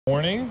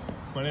Morning.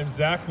 My name is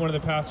Zack, one of the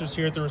pastors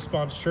here at the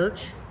Response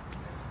Church.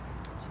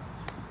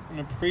 I'm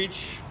going to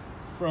preach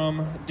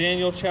from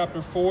Daniel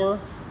chapter 4,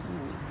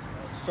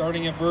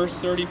 starting at verse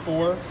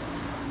 34.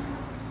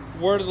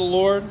 Word of the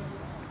Lord,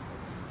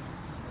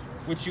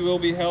 which you will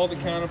be held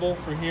accountable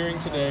for hearing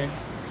today,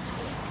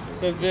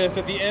 says this: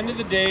 At the end of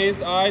the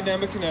days, I,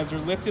 Nebuchadnezzar,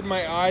 lifted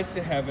my eyes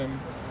to heaven,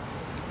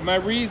 and my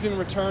reason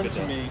returned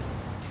to me.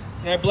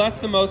 And I blessed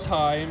the Most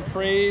High, and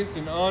praised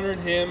and honored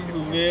him who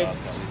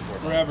lives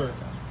forever.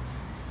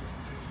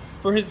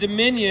 For his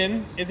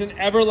dominion is an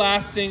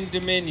everlasting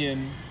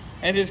dominion,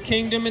 and his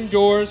kingdom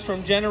endures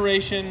from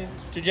generation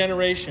to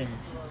generation.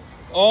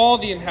 All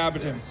the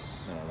inhabitants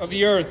of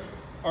the earth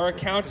are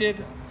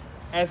accounted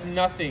as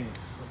nothing.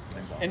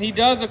 And he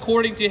does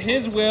according to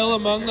his will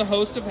among the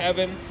host of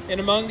heaven and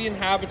among the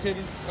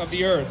inhabitants of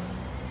the earth.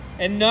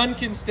 And none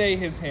can stay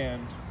his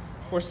hand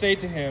or say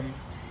to him,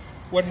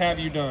 "What have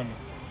you done?"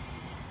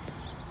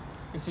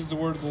 This is the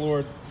word of the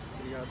Lord.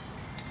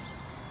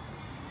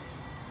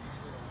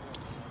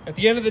 At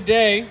the end of the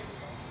day,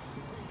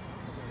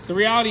 the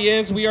reality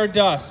is we are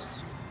dust.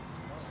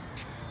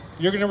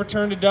 You're going to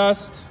return to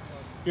dust.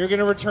 You're going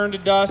to return to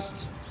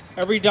dust.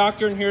 Every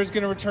doctor in here is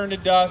going to return to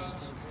dust.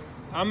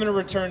 I'm going to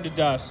return to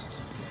dust.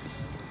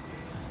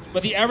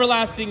 But the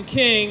everlasting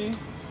King,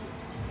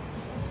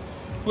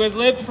 who has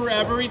lived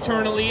forever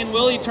eternally and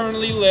will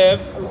eternally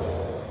live,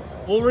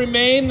 will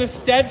remain the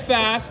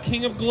steadfast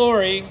King of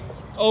glory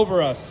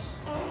over us.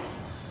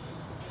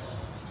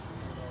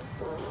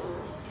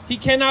 He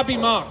cannot be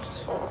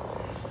mocked.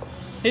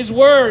 His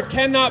word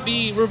cannot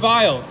be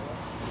reviled.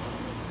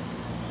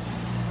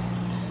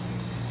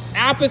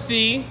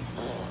 Apathy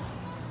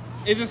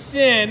is a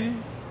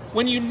sin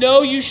when you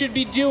know you should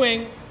be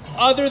doing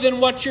other than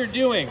what you're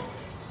doing.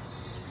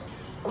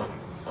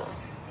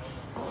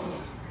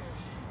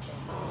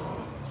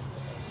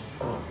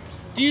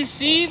 Do you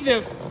see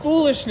the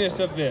foolishness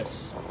of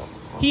this?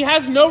 He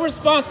has no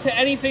response to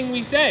anything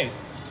we say.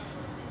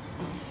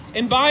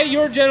 And by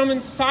your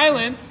gentleman's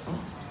silence,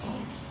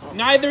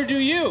 neither do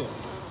you.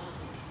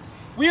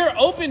 We are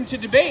open to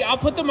debate. I'll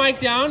put the mic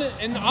down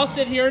and I'll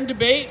sit here and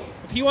debate.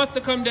 If he wants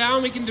to come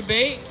down, we can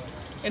debate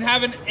and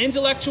have an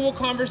intellectual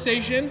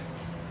conversation.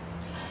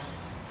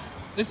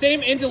 The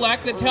same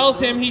intellect that tells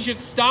him he should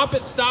stop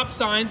at stop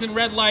signs and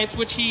red lights,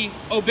 which he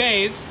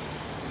obeys,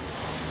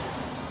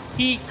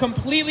 he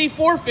completely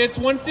forfeits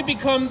once it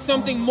becomes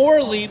something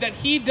morally that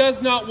he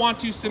does not want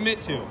to submit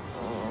to.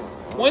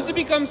 Once it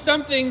becomes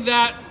something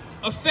that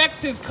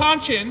affects his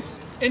conscience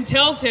and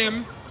tells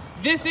him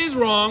this is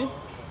wrong,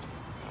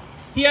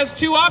 he has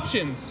two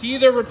options. He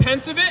either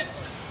repents of it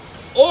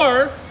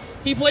or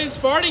he plays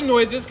farting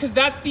noises because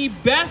that's the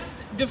best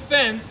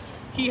defense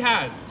he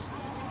has.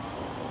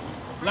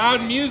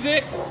 Loud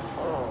music,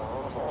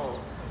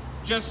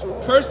 just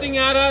cursing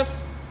at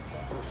us.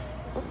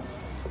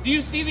 Do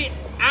you see the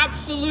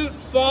absolute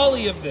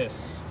folly of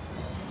this?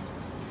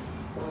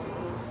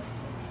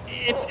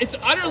 It's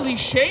utterly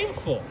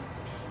shameful.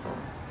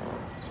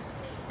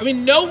 I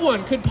mean, no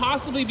one could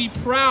possibly be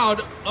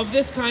proud of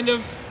this kind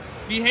of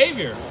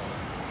behavior.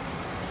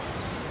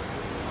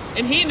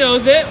 And he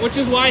knows it, which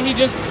is why he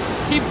just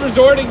keeps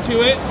resorting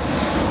to it.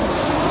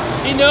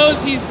 He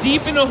knows he's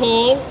deep in a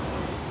hole.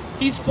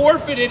 He's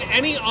forfeited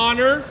any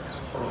honor.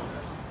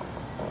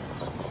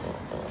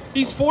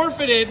 He's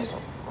forfeited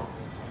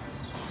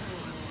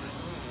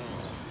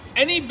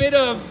any bit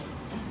of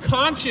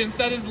conscience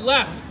that is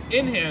left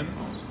in him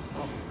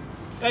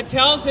that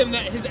tells him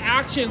that his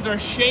actions are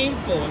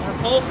shameful and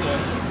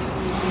repulsive.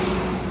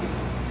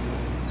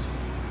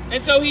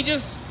 And so he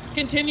just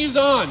continues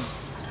on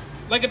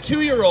like a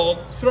 2-year-old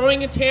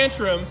throwing a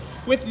tantrum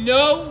with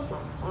no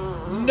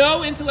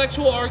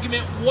intellectual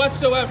argument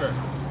whatsoever.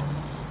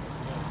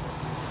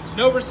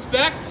 No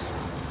respect.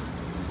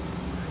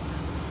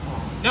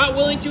 Not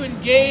willing to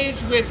engage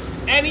with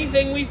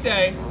anything we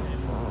say.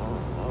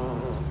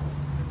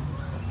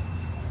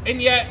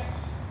 And yet,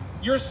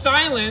 your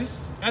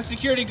silence as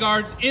security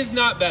guards is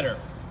not better.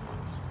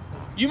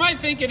 You might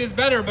think it is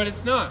better, but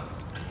it's not.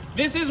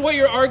 This is what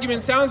your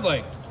argument sounds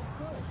like.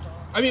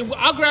 I mean,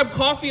 I'll grab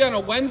coffee on a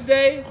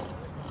Wednesday.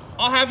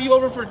 I'll have you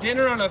over for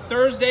dinner on a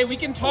Thursday. We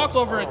can talk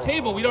over a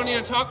table. We don't need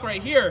to talk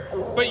right here.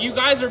 But you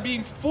guys are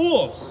being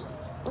fools.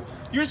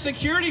 You're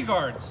security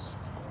guards.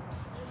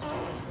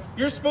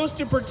 You're supposed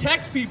to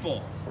protect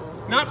people,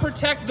 not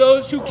protect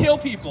those who kill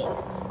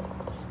people.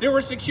 There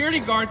were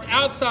security guards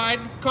outside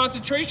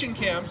concentration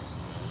camps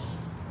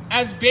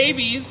as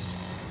babies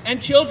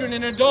and children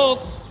and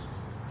adults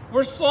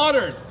were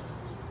slaughtered.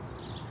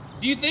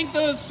 Do you think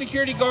those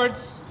security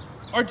guards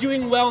are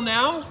doing well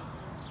now?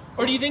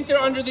 Or do you think they're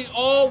under the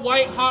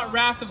all-white hot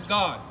wrath of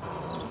God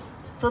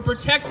for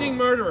protecting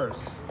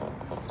murderers?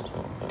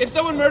 If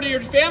someone murdered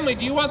your family,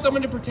 do you want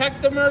someone to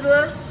protect the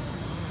murderer?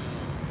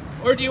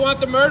 Or do you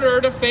want the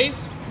murderer to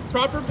face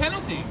proper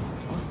penalty?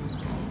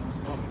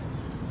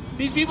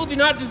 These people do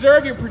not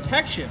deserve your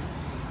protection.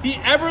 The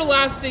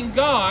everlasting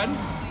God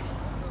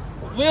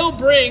will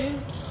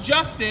bring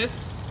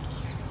justice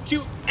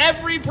to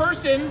every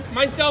person,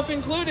 myself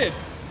included.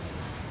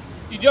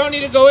 You don't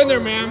need to go in there,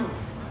 ma'am.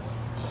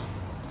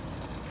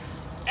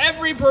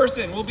 Every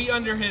person will be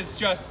under his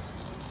just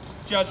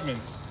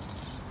judgments.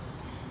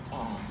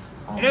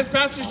 And as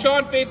Pastor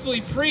Sean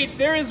faithfully preached,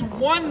 there is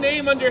one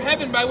name under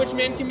heaven by which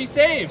man can be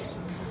saved.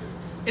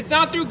 It's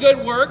not through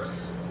good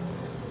works.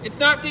 You're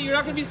not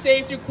going to be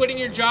saved through quitting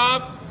your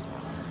job.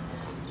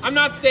 I'm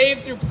not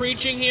saved through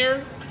preaching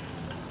here.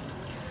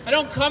 I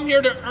don't come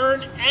here to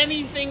earn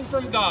anything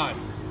from God.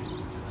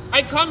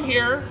 I come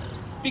here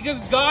because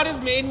God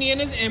has made me in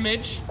his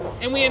image,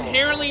 and we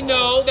inherently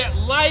know that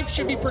life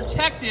should be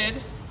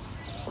protected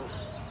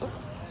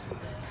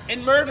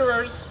and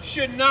murderers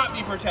should not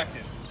be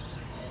protected.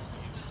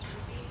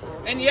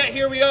 And yet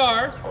here we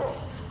are.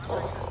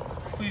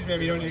 Please,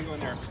 ma'am, you don't need to go in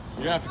there.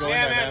 You have to go in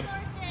there, ma'am.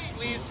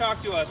 Please talk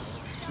to us.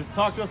 Just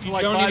talk to us for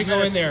like 5 minutes. You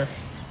don't need to go in there.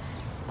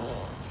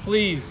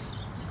 Please.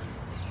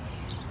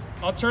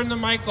 I'll turn the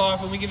mic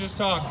off and we can just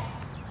talk.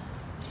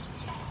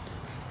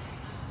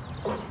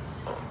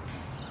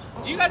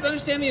 Do you guys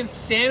understand the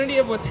insanity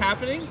of what's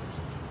happening?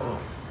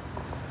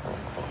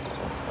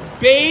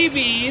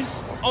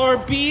 Babies are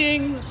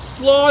being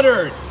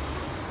slaughtered.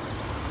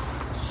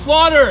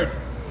 Slaughtered.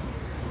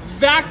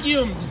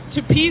 Vacuumed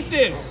to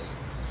pieces.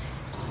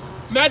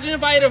 Imagine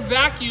if I had a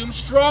vacuum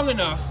strong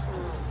enough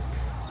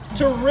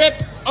to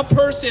rip a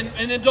person,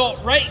 an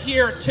adult, right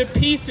here to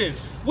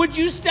pieces. Would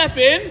you step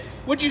in?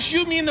 Would you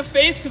shoot me in the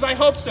face? Because I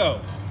hope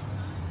so.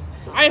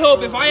 I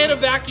hope if I had a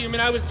vacuum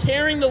and I was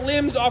tearing the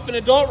limbs off an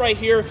adult right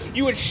here,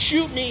 you would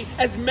shoot me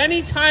as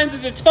many times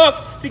as it took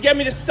to get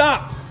me to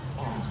stop.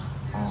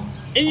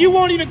 And you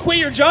won't even quit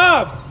your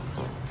job.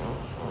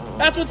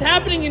 That's what's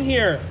happening in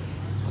here.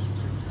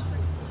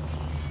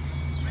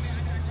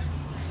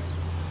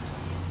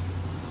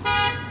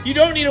 You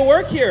don't need to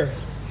work here.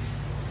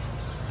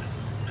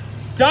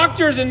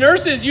 Doctors and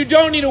nurses, you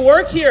don't need to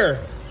work here.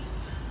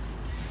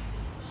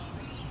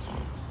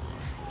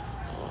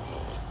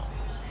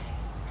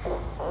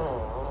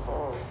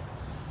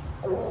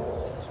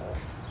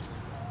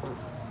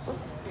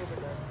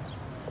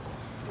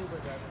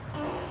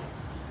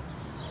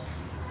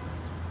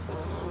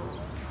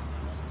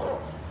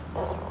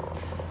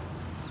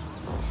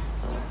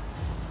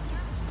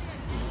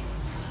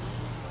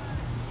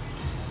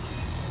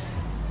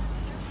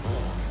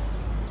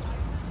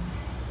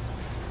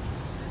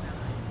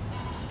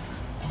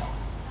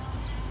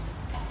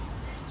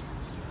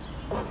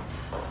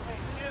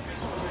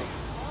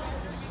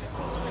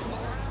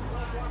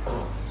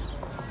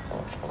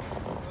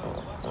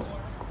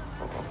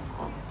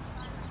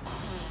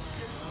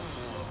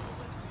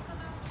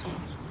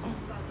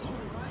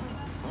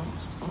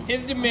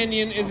 His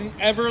dominion is an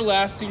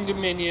everlasting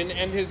dominion,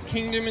 and his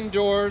kingdom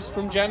endures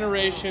from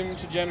generation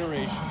to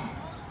generation.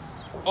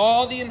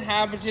 All the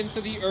inhabitants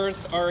of the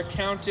earth are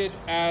accounted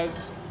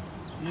as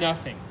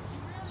nothing.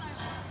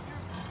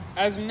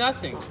 As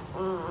nothing.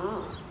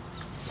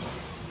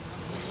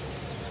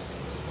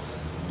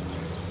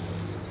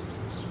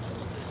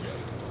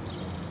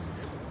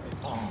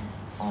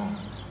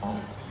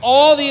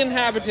 All the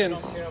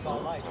inhabitants. You don't care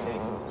about life,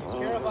 you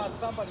care about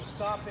somebody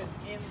stopping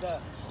in the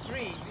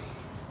street,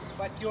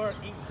 but you're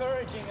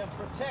encouraging and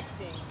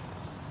protecting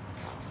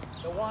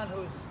the one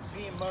who's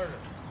being murdered.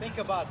 Think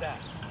about that.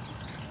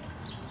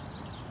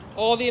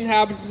 All the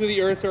inhabitants of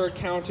the earth are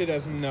accounted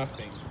as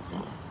nothing.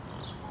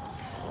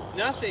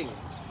 Nothing.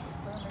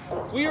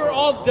 We are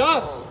all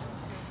dust.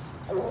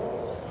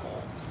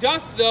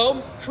 Dust,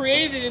 though,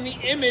 created in the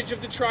image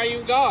of the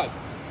triune God.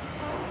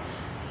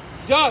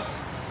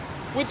 Dust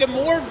with a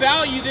more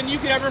value than you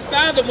could ever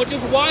fathom, which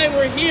is why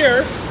we're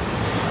here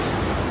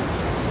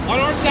on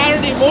our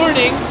Saturday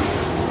morning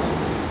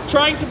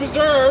trying to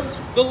preserve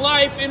the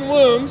life in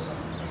wombs,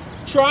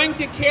 trying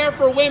to care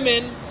for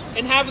women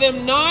and have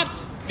them not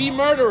be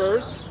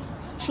murderers,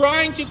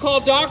 trying to call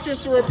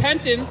doctors to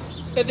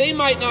repentance that they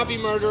might not be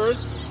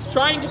murderers,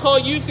 trying to call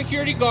you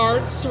security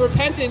guards to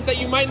repentance that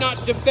you might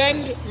not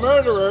defend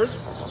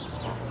murderers,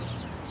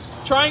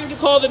 trying to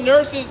call the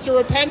nurses to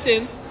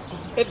repentance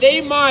that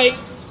they might,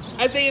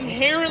 as they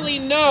inherently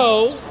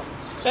know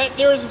that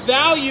there's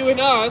value in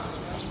us,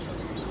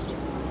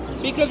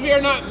 because we are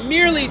not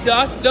merely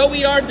dust, though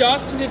we are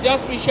dust, and to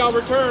dust we shall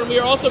return. We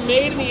are also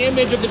made in the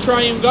image of the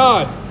triune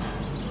God.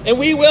 And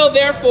we will,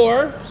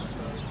 therefore,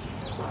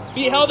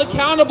 be held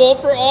accountable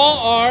for all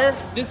our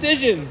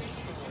decisions.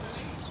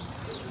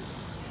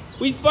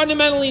 We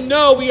fundamentally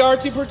know we are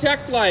to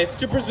protect life,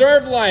 to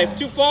preserve life,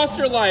 to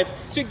foster life,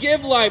 to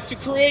give life, to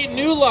create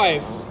new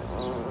life.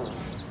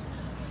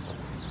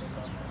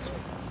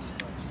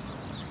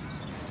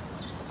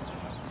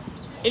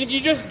 And if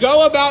you just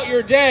go about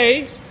your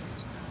day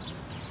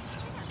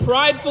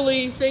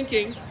pridefully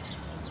thinking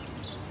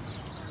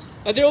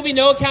that there will be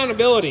no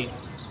accountability,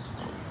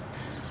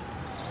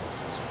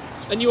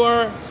 then you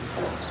are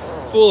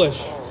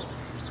foolish.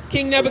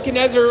 King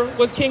Nebuchadnezzar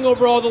was king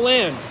over all the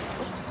land.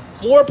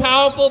 More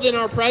powerful than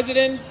our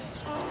presidents.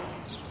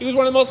 He was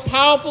one of the most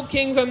powerful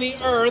kings on the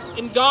earth,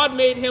 and God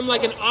made him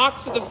like an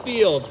ox of the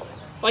field,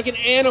 like an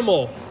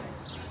animal,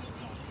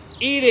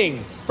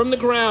 eating from the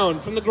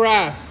ground, from the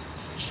grass,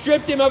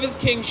 stripped him of his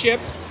kingship,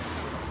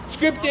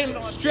 stripped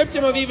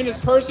him of even his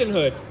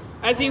personhood.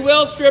 As he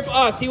will strip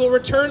us, he will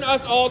return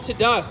us all to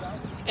dust.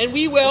 And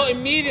we will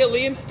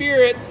immediately in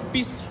spirit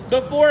be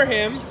before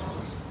him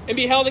and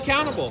be held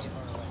accountable.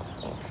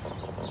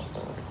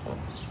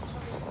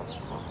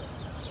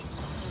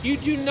 You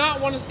do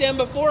not want to stand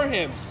before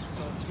him,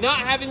 not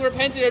having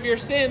repented of your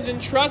sins and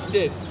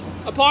trusted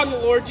upon the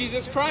Lord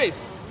Jesus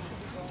Christ.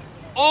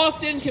 All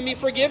sin can be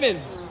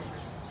forgiven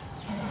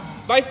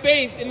by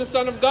faith in the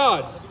Son of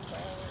God.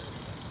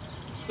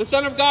 The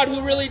Son of God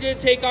who really did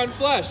take on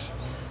flesh.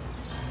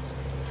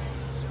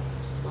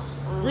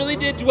 Really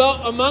did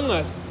dwell among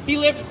us. He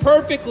lived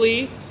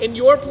perfectly in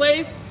your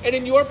place and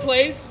in your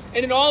place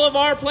and in all of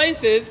our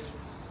places,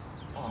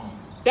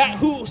 that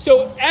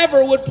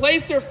whosoever would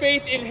place their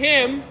faith in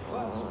him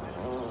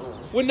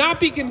would not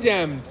be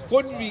condemned,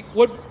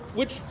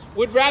 which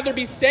would rather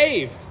be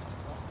saved.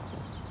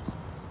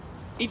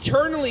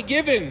 Eternally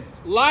given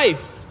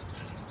life.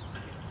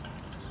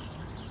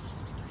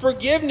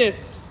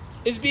 Forgiveness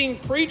is being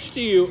preached to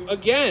you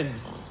again.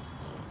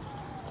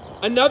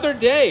 Another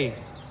day.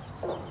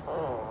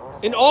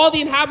 And all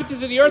the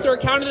inhabitants of the earth are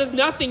counted as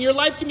nothing. Your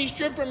life can be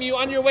stripped from you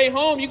on your way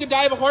home. You could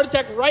die of a heart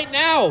attack right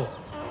now.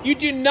 You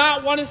do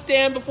not want to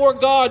stand before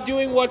God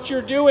doing what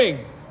you're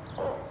doing.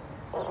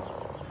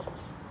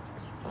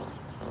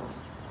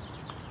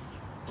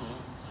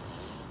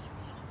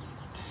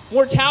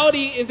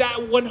 Mortality is at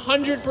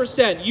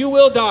 100%. You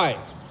will die.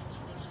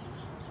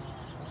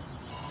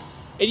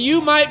 And you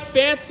might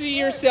fancy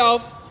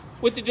yourself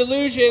with the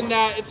delusion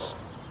that it's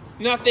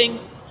nothing's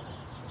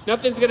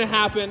going to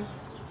happen.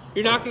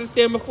 You're not going to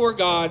stand before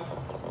God.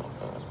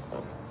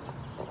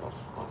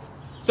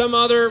 Some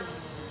other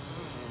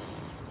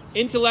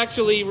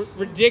intellectually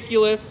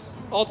ridiculous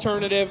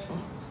alternative.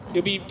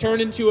 You'll be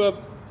turned into an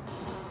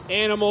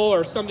animal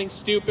or something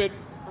stupid.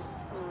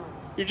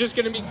 You're just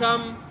going to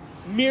become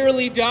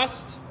merely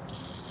dust.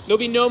 There'll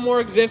be no more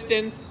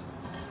existence.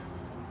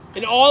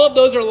 And all of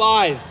those are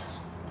lies.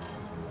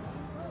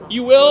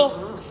 You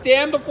will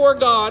stand before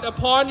God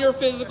upon your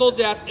physical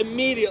death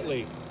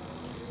immediately.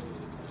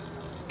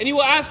 And he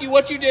will ask you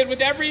what you did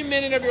with every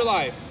minute of your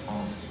life.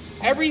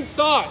 Every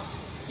thought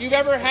you've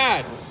ever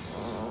had.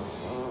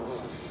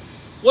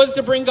 Was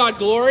to bring God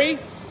glory?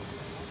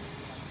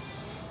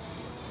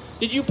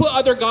 Did you put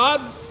other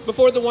gods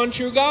before the one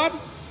true God?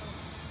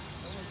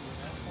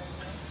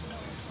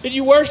 Did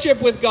you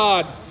worship with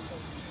God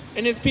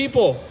and his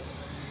people?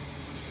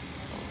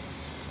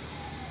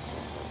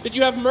 Did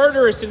you have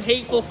murderous and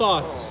hateful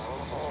thoughts?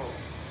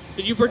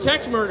 Did you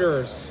protect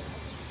murderers?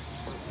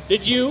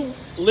 Did you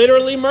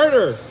literally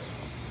murder?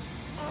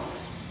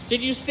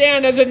 Did you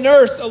stand as a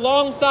nurse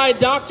alongside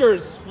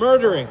doctors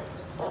murdering?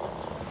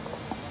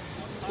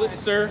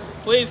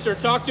 Please, sir,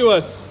 talk to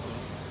us.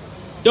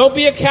 Don't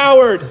be a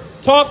coward.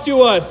 Talk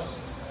to us.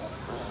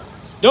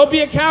 Don't be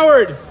a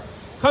coward.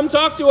 Come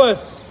talk to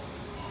us.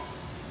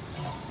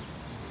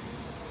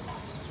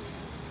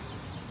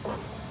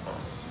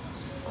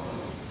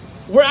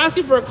 We're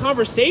asking for a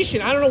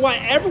conversation. I don't know why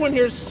everyone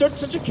here is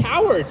such a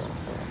coward.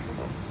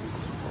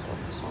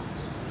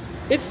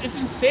 It's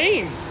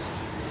insane.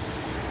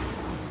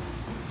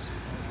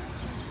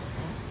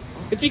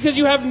 It's because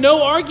you have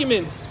no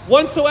arguments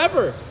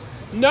whatsoever.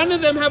 None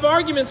of them have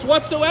arguments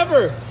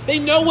whatsoever. They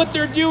know what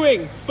they're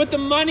doing, but the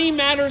money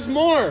matters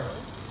more.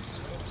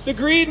 The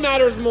greed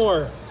matters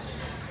more.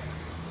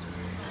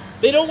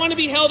 They don't want to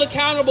be held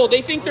accountable.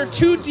 They think they're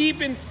too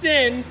deep in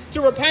sin to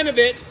repent of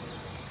it.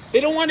 They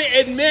don't want to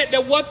admit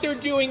that what they're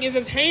doing is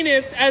as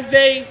heinous as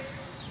they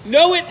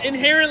know it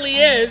inherently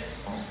is,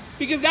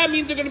 because that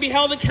means they're going to be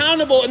held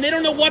accountable, and they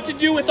don't know what to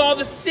do with all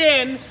the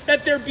sin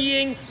that they're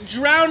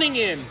drowning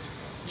in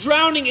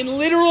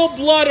literal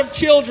blood of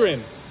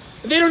children.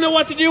 They don't know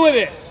what to do with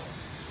it,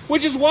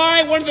 which is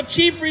why one of the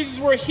chief reasons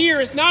we're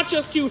here is not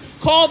just to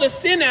call the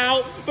sin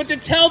out, but to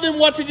tell them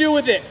what to do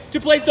with it,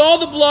 to place all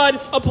the blood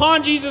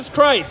upon Jesus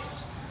Christ.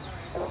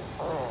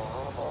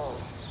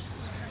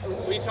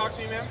 Will you talk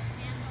to me, ma'am?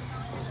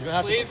 You're going to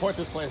have Please? to support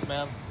this place,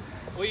 man.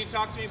 Will you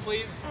talk to me,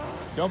 please?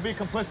 Don't be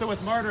complicit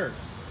with murder.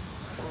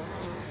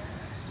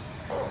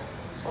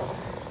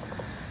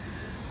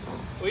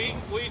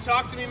 Will you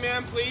talk to me,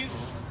 ma'am, please?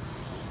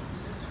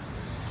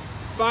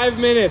 5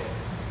 minutes.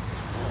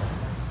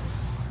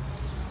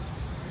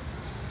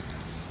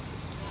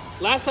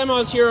 Last time I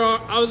was here,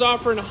 I was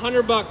offering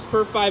 $100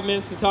 per 5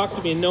 minutes to talk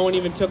to me, and no one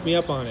even took me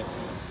up on it.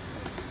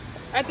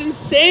 That's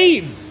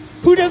insane.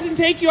 Who doesn't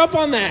take you up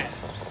on that?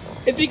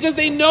 It's because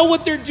they know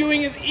what they're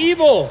doing is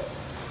evil.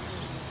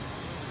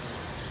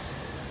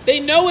 They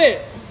know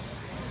it.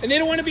 And they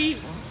don't want to be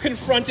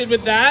confronted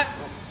with that.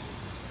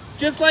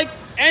 Just like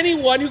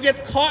anyone who gets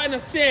caught in a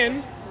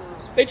sin,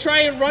 they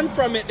try and run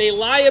from it. They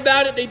lie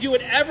about it. They do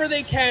whatever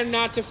they can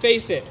not to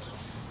face it.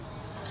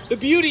 The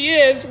beauty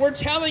is, we're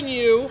telling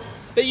you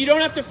that you don't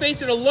have to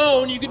face it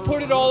alone. You can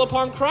put it all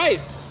upon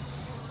Christ.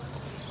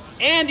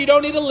 And you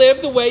don't need to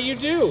live the way you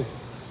do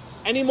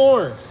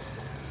anymore.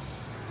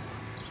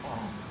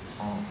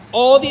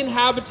 All the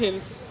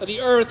inhabitants of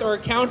the earth are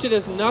accounted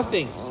as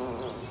nothing.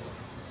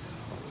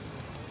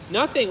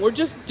 Nothing. We're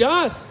just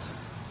dust.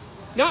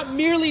 Not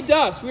merely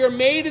dust. We are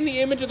made in the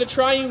image of the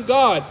triune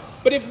God.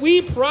 But if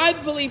we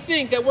pridefully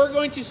think that we're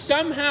going to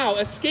somehow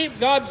escape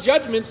God's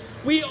judgments,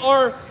 we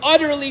are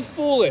utterly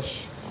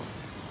foolish.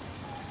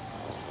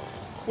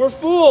 We're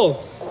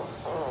fools.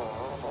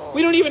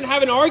 We don't even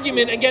have an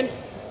argument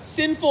against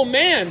sinful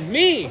man,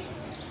 me.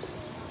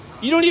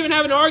 You don't even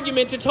have an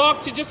argument to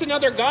talk to just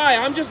another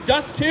guy. I'm just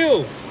dust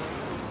too.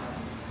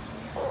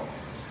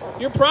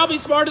 You're probably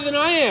smarter than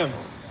I am.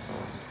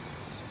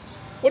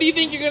 What do you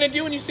think you're going to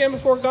do when you stand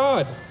before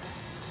God?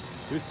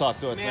 Please talk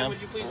to us, Man, ma'am.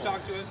 would you please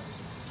talk to us?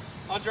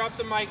 I'll drop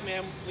the mic,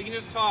 ma'am. We can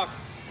just talk.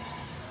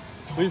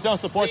 Please don't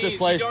support Please, this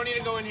place. You don't need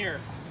to go in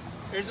here.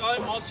 There's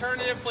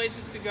alternative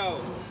places to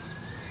go.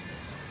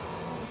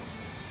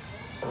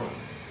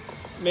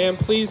 Ma'am,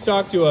 please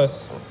talk to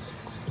us.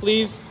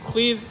 Please,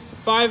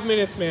 5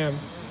 minutes, ma'am.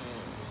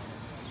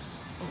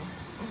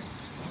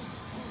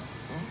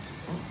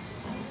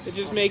 They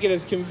just make it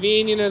as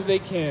convenient as they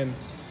can.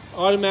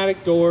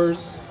 Automatic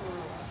doors,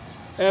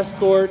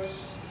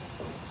 escorts,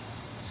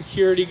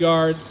 security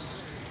guards.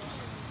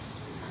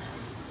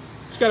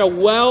 It's got a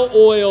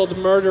well-oiled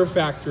murder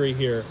factory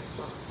here.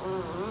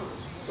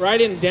 Right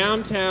in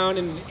downtown,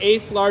 in the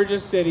 8th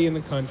largest city in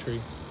the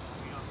country.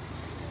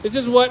 This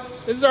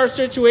is our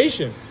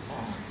situation.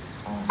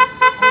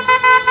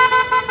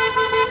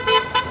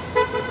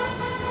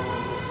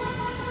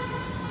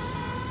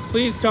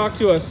 Please talk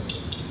to us.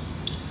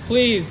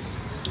 Please,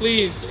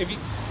 if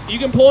you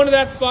can pull into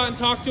that spot and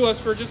talk to us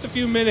for just a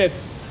few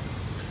minutes.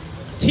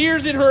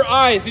 Tears in her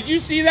eyes. Did you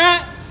see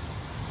that?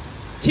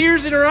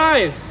 Tears in her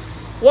eyes.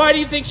 Why do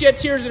you think she had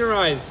tears in her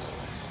eyes?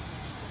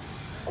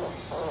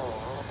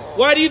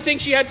 Why do you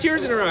think she had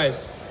tears in her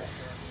eyes?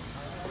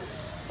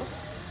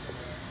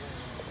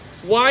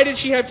 Why did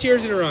she have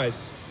tears in her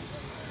eyes?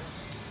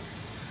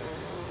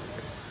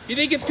 You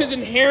think it's because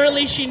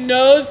inherently she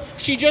knows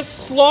she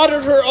just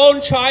slaughtered her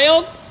own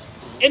child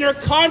and her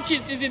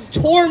conscience is in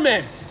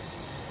torment?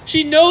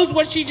 She knows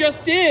what she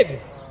just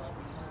did.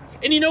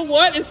 And you know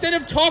what? Instead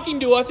of talking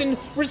to us and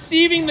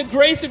receiving the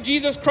grace of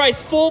Jesus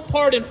Christ, full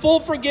pardon,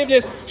 full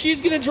forgiveness, she's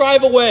going to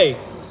drive away.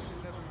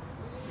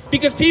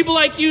 Because people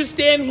like you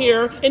stand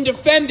here and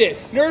defend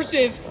it.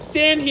 Nurses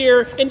stand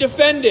here and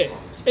defend it.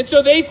 And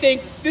so they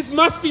think, this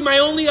must be my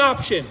only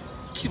option,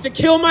 to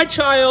kill my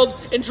child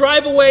and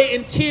drive away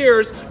in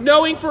tears,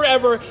 knowing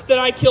forever that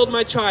I killed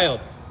my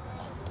child.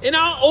 And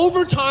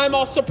over time,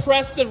 I'll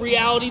suppress the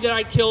reality that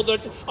I killed her.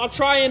 I'll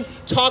try and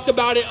talk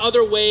about it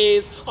other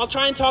ways. I'll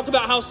try and talk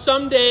about how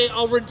someday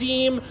I'll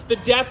redeem the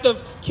death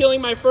of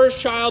killing my first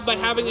child by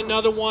having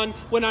another one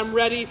when I'm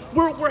ready.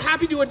 We're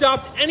happy to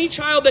adopt any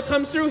child that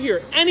comes through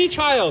here. Any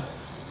child.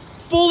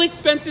 Full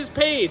expenses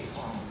paid.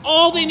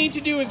 All they need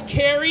to do is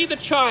carry the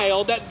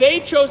child that they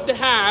chose to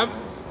have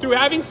through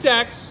having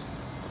sex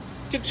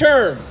to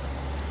term.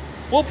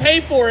 We'll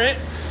pay for it.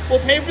 We'll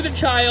pay for the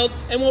child,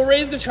 and we'll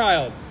raise the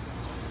child.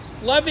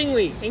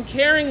 Lovingly and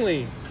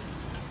caringly.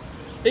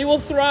 They will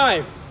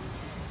thrive.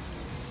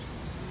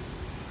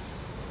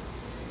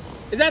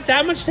 Is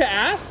that much to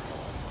ask?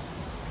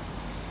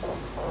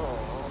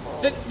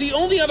 The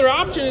only other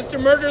option is to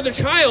murder the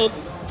child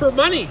for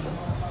money.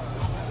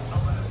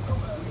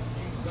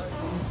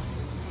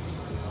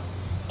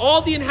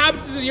 All the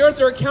inhabitants of the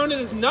earth are accounted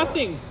as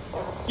nothing.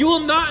 You will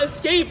not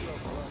escape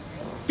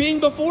being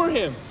before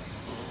him.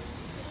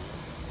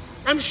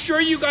 I'm sure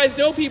you guys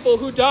know people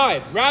who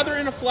died, rather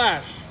in a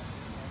flash.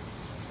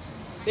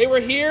 They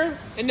were here,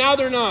 and now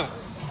they're not.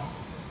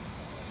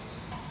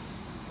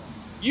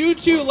 You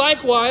too,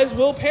 likewise,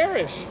 will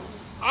perish.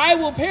 I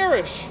will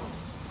perish.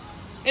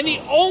 And the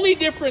only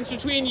difference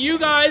between you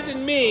guys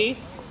and me,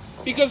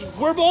 because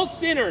we're both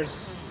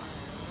sinners,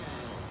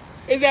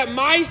 is that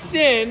my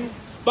sin,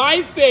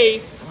 by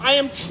faith, I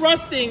am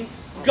trusting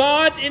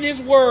God in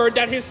his word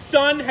that his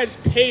son has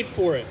paid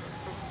for it.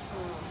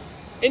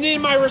 And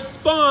in my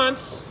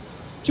response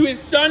to his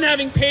son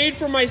having paid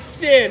for my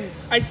sin,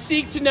 I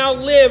seek to now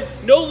live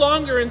no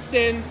longer in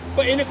sin,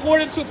 but in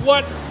accordance with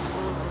what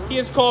he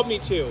has called me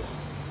to.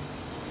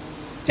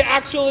 To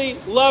actually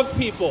love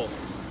people.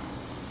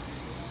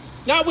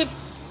 Not with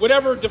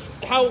whatever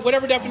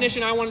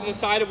definition I want to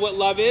decide of what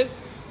love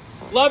is.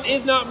 Love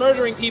is not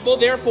murdering people,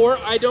 therefore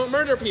I don't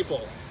murder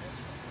people.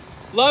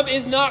 Love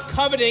is not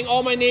coveting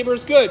all my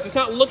neighbor's goods. It's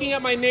not looking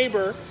at my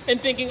neighbor and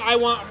thinking I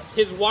want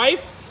his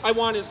wife, I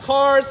want his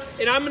cars,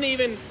 and I'm going to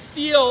even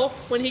steal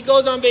when he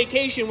goes on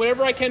vacation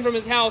whatever I can from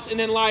his house and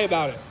then lie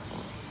about it.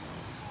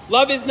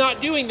 Love is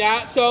not doing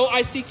that, so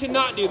I seek to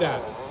not do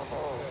that.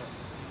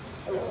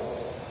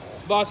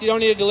 Boss, you don't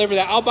need to deliver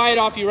that. I'll buy it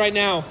off you right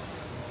now.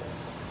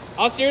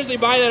 I'll seriously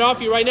buy that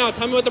off you right now.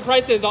 Tell me what the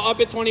price is. I'll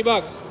up it 20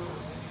 bucks.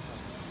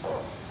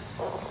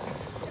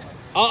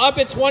 I'll up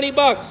it 20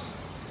 bucks.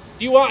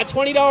 Do you want a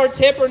 $20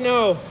 tip or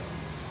no?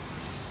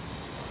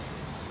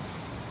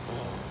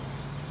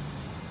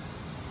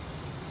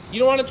 You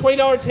don't want a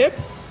 $20 tip?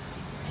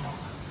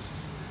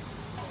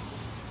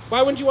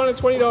 Why wouldn't you want a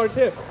 $20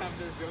 tip?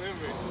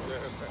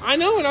 I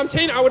know, and I'm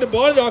saying I would have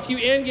bought it off you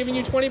and given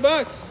you 20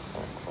 bucks.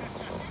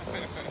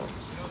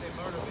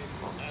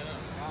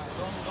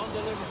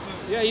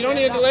 Yeah, you don't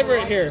need to deliver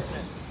it here.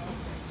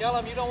 Tell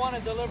them you don't want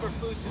to deliver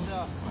food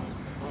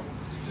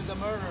to the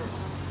murderer.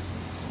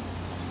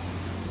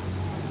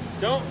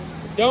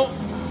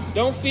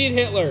 Don't feed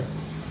Hitler.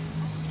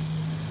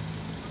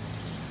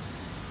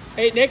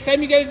 Hey, next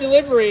time you get a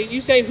delivery, you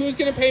say, who's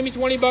going to pay me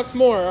 $20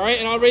 more, all right?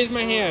 And I'll raise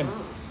my hand.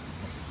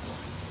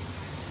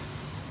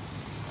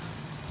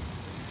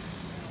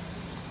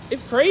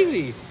 It's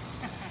crazy.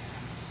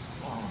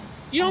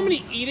 You know how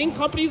many eating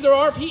companies there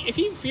are? If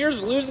he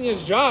fears losing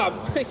his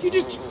job, he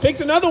just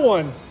picks another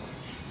one.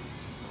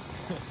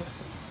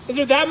 Is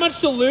there that much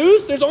to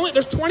lose? There's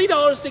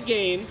 $20 to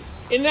gain.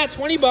 In that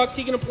 $20,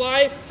 he can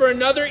apply for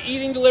another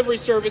eating delivery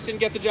service and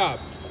get the job.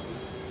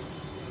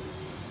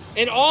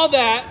 And all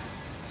that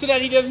so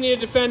that he doesn't need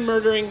to defend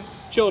murdering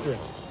children.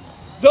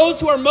 Those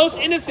who are most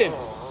innocent.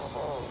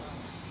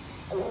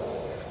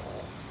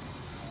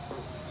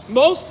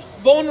 Most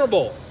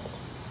vulnerable.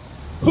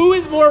 Who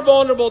is more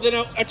vulnerable than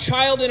a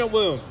child in a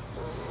womb?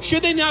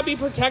 Should they not be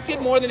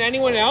protected more than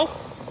anyone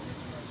else?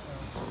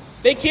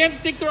 They can't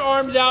stick their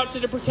arms out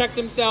to protect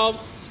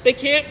themselves. They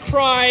can't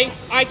cry,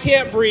 I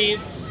can't breathe.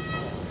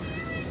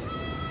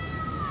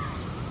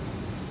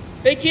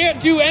 They can't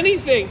do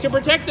anything to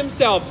protect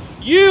themselves.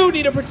 You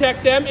need to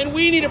protect them, and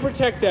we need to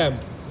protect them.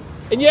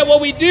 And yet what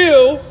we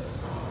do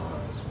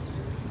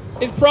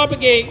is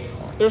propagate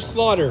their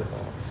slaughter.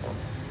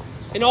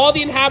 And all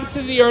the inhabitants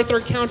of the earth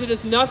are counted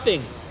as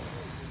nothing.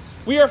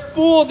 We are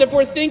fools if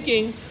we're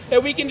thinking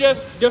that we can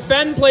just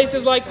defend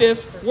places like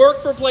this,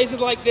 work for places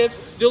like this,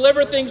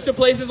 deliver things to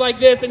places like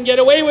this, and get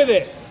away with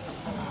it.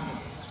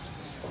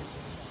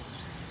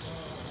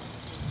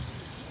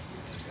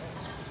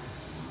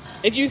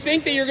 If you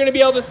think that you're going to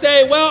be able to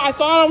say, well, I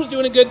thought I was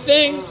doing a good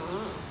thing,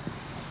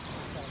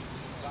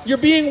 you're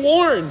being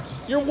warned.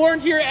 You're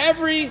warned here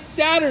every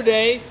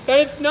Saturday that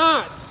it's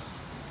not.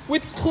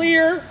 With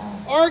clear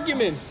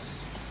arguments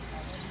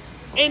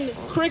and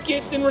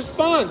crickets in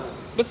response.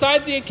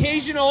 Besides the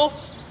occasional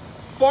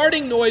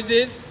farting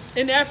noises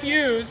and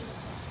FUs,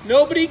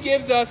 nobody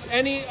gives us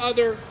any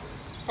other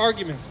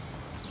arguments.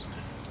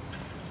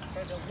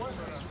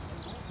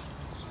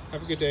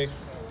 Have a good day.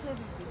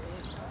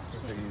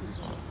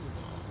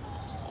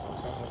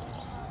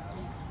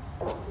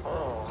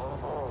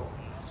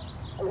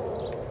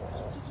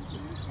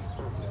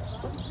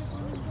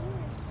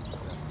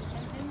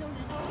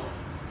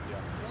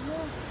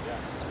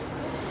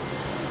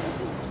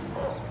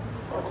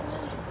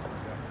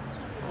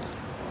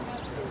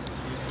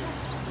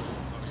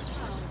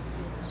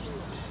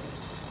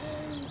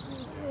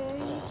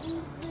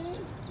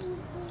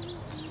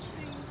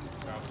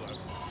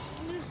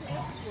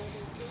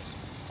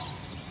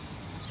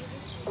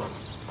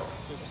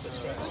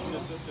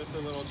 Just a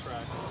little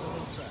track. Just a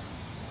little track.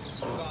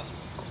 The gospel.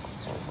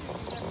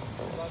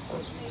 The gospel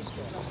of Jesus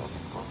Christ.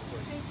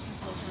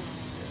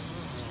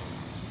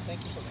 Thank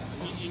you for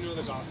coming. You know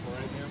the gospel,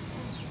 right, ma'am?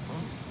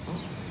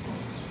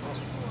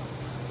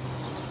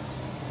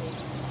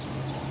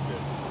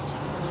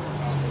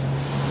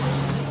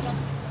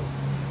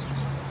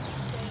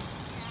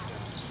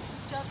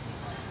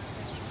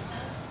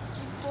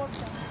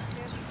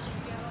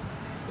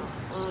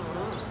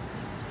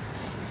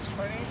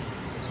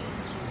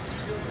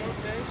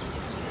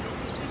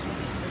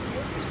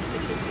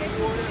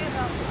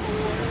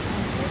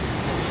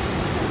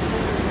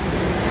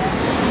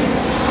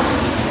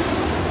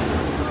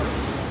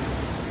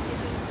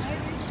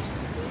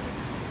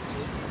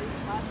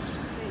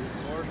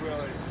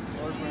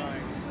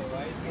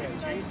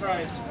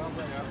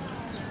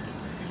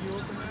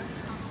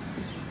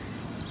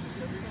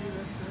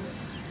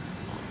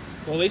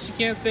 Well, at least you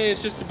can't say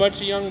it's just a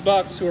bunch of young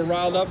bucks who are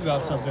riled up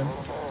about something.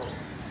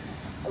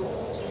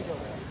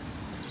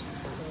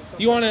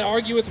 You want to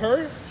argue with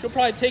her? She'll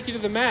probably take you to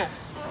the mat.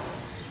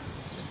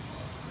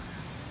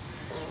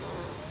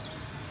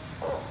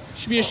 You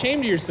should be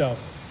ashamed of yourself.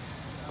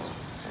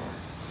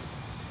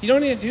 You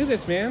don't need to do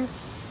this, man.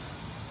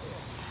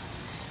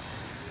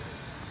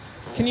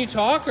 Can you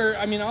talk? Or,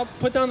 I mean, I'll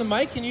put down the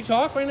mic. Can you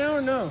talk right now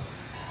or no?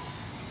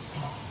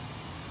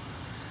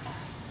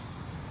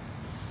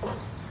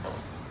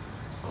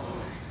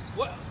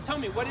 Tell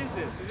me, what is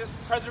this? Is this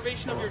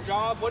preservation of your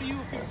job? What are you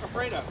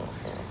afraid of?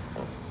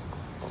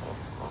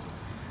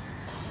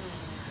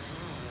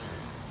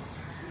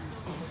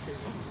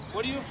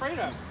 What are you afraid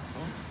of?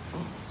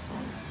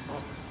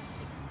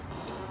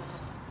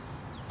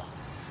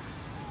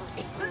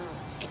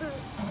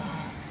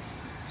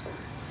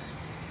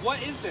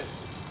 What is this?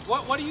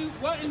 What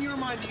in your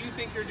mind do you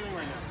think you're doing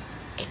right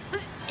now?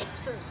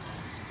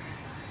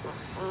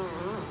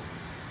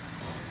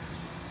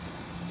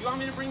 Do you want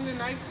me to bring the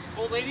nice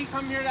old lady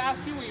come here to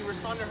ask you? Will you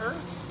respond to her?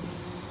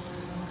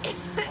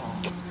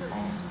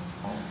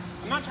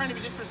 I'm not trying to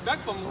be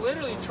disrespectful. I'm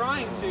literally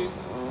trying to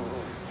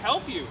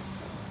help you.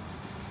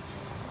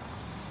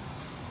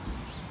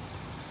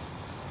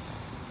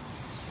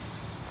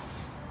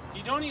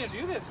 You don't need to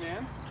do this,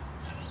 man.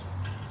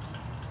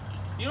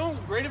 You know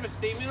how great of a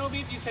statement it'll be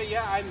if you say,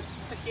 yeah, I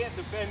can't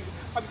defend.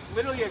 I'm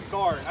literally a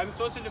guard. I'm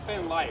supposed to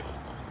defend life,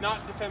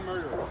 not defend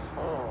murderers.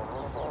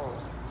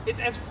 It's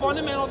as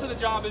fundamental to the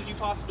job as you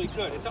possibly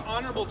could. It's an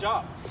honorable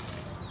job.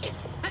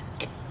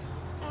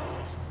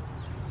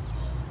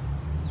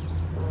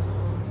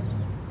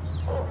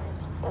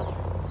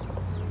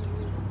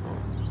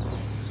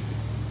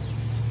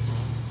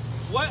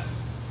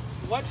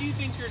 What do you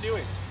think you're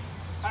doing?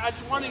 I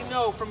just want to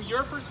know from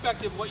your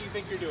perspective what you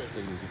think you're doing.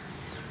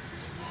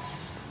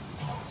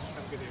 Have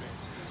a good day,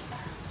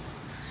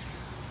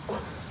 man.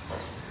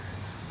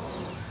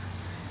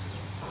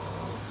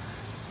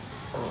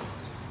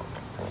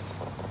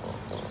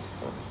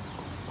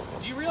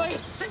 Do you realize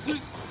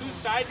whose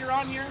side you're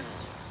on here?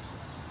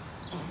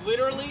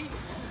 Literally?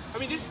 I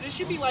mean, this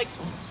should be like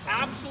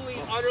absolutely,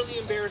 utterly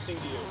embarrassing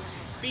to you.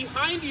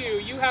 Behind you,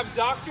 you have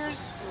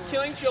doctors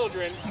killing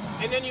children,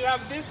 and then you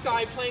have this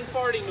guy playing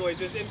farting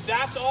noises, and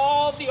that's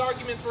all the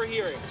arguments we're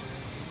hearing.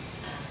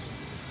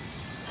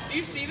 Do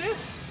you see this?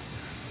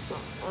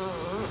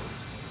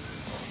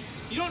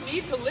 You don't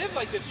need to live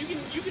like this. You can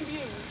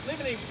live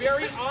in a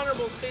very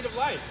honorable state of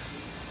life.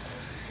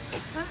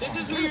 This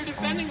is who you're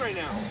defending right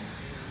now.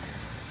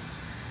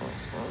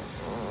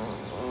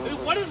 I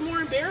mean, what is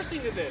more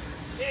embarrassing to this?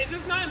 Is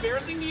this not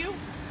embarrassing to you?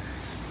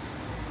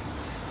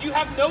 Do you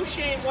have no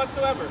shame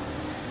whatsoever?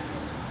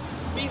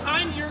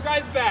 Behind your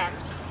guys'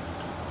 backs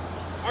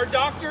are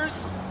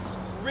doctors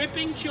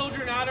ripping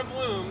children out of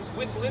wombs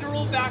with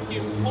literal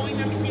vacuums, pulling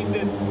them to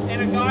pieces,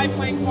 and a guy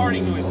playing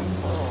farting noises.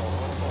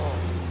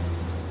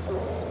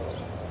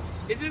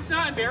 Is this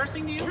not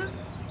embarrassing to you?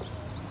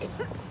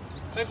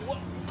 Like,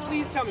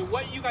 please tell me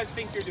what you guys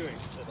think you're doing.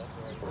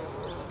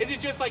 Is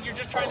it just like you're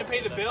just trying to pay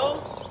the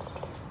bills?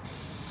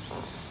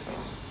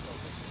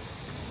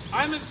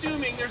 I'm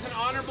assuming there's an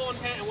honorable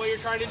intent in what you're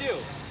trying to do.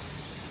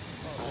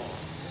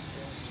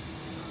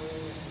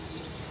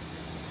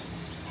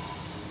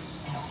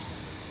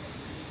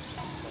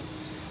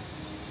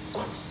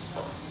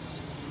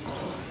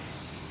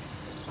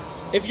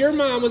 If your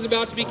mom was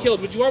about to be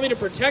killed, would you want me to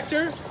protect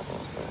her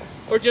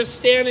or just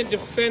stand and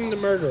defend the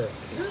murderer?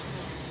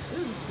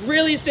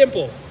 Really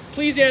simple.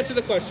 Please answer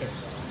the question.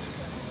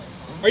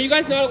 Are you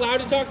guys not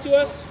allowed to talk to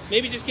us?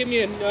 Maybe just give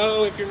me a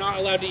no if you're not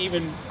allowed to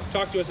even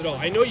talk to us at all.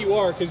 I know you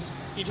are because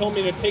you told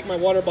me to take my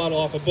water bottle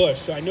off a bush,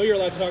 so I know you're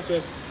allowed to talk to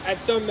us at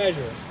some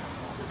measure.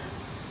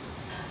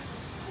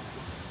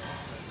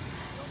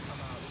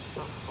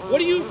 What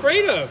are you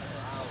afraid of?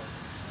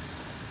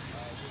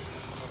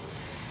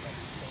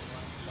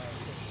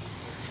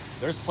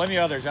 There's plenty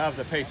of other jobs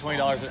that pay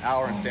 $20 an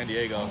hour in San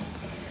Diego.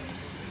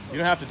 You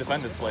don't have to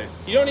defend this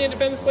place. You don't need to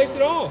defend this place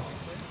at all.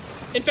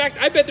 In fact,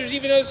 I bet there's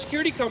even other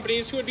security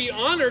companies who would be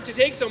honored to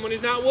take someone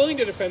who's not willing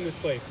to defend this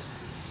place.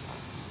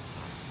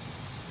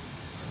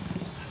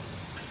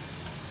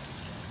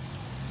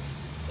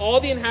 All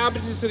the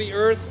inhabitants of the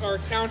earth are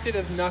counted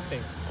as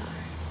nothing.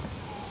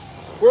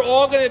 We're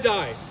all going to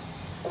die.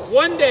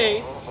 One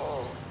day,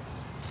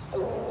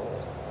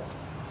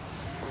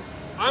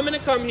 I'm going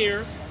to come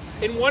here,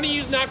 and one of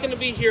you is not going to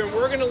be here, and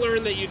we're going to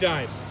learn that you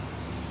died.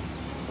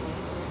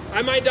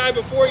 I might die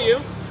before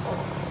you,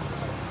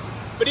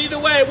 but either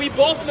way, we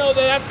both know that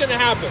that's going to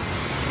happen.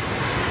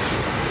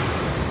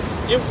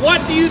 And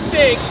what do you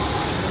think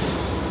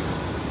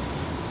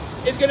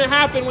is going to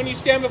happen when you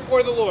stand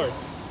before the Lord?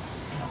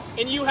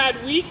 And you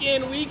had week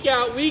in, week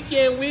out, week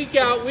in, week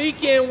out,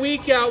 week in,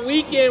 week out,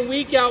 week in,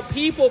 week out,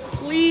 people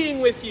pleading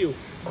with you,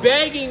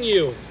 begging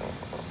you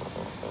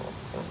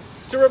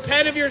to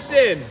repent of your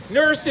sin.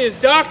 Nurses,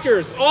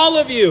 doctors, all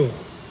of you,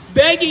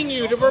 begging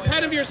you to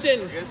repent of your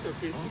sin.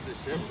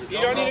 You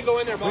don't need to go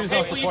in there, boss.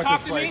 Hey, will you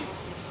talk to me?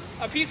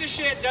 A piece of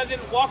shit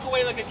doesn't walk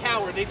away like a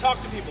coward. They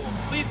talk to people.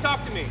 Please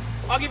talk to me.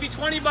 I'll give you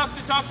 $20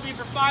 to talk to me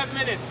for 5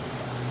 minutes.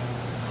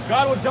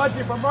 God will judge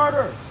you for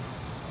murder.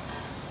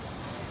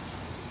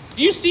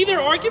 Do you see their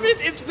argument?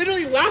 It's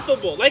literally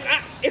laughable. Like,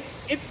 it's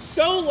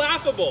so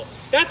laughable.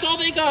 That's all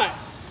they got.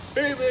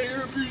 Hey, man,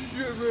 you're a piece of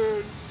shit,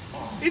 man.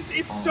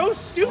 It's so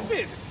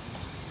stupid.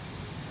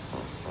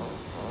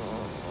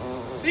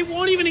 They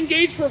won't even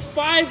engage for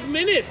 5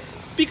 minutes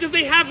because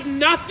they have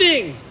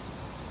nothing.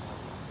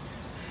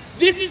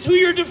 This is who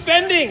you're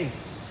defending.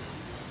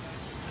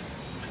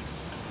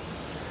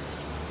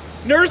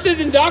 Nurses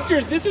and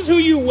doctors, this is who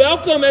you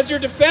welcome as your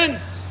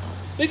defense.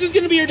 This is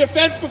going to be your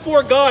defense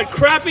before God,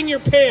 crapping your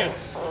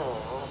pants.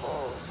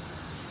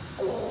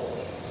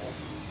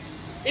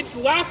 It's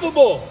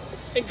laughable,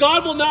 and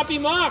God will not be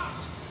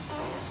mocked.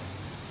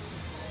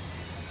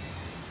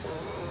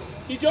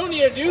 You don't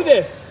need to do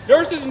this.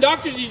 Nurses and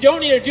doctors, you don't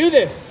need to do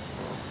this.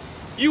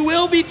 You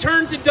will be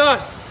turned to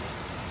dust.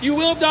 You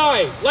will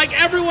die, like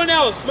everyone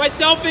else,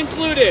 myself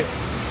included.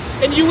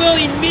 And you will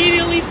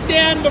immediately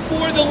stand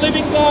before the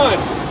living God,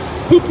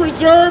 who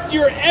preserved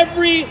your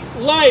every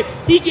life.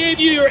 He gave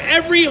you your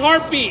every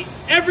heartbeat,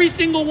 every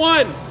single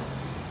one.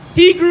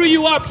 He grew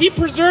you up. He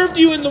preserved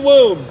you in the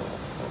womb.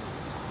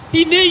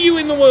 He knit you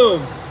in the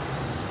womb.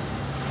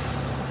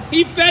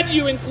 He fed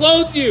you and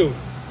clothed you.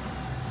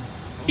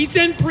 He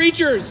sent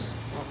preachers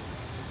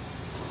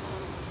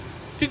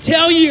to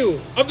tell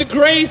you of the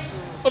grace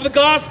of the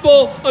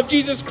gospel of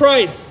Jesus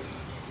Christ.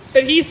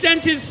 That he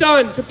sent his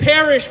son to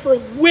perish for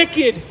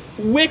wicked,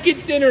 wicked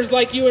sinners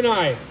like you and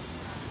I,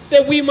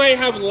 that we might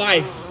have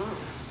life.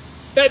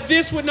 That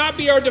this would not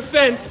be our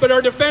defense, but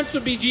our defense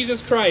would be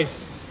Jesus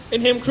Christ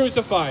and him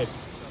crucified.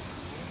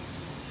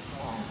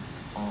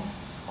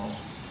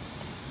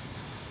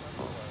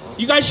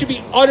 You guys should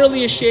be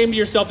utterly ashamed of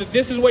yourself that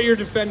this is what you're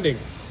defending.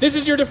 This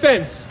is your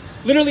defense.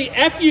 Literally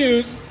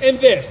FUs and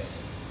this.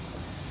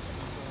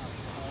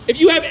 If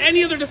you have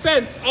any other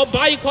defense, I'll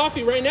buy you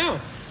coffee right now.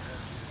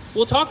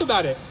 We'll talk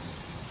about it.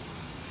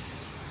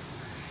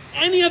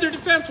 Any other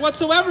defense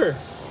whatsoever.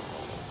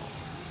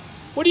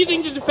 What do you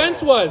think the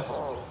defense was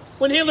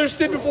when Hitler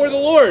stood before the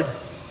Lord?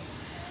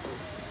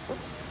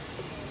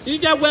 Do you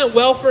think that went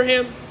well for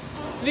him?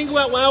 Do you think it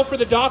went well for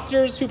the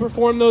doctors who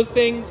performed those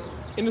things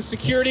and the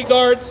security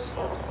guards?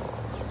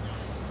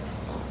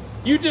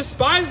 You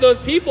despise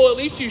those people, at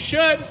least you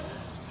should.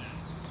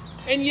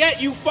 And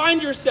yet you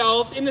find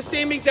yourselves in the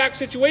same exact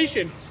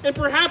situation. And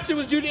perhaps it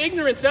was due to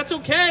ignorance. That's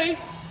okay.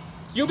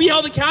 You'll be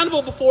held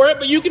accountable before it,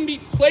 but you can be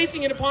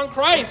placing it upon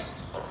Christ.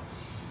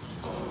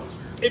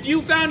 If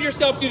you found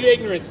yourself due to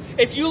ignorance,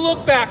 if you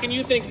look back and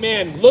you think,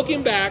 man,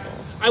 looking back,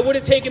 I would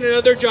have taken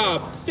another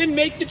job, then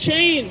make the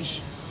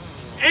change.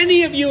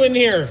 Any of you in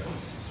here.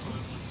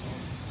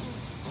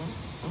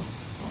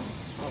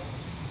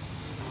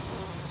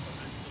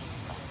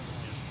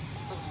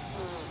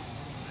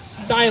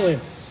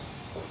 Silence.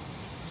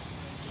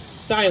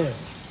 Silence.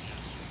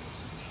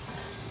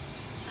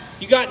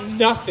 You got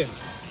nothing.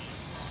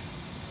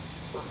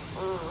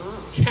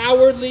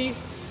 Cowardly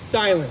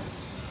silence.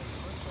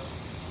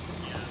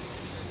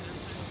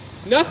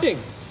 Nothing.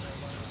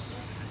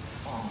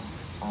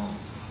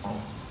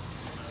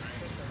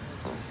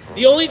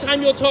 The only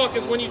time you'll talk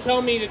is when you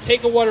tell me to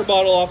take a water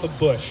bottle off a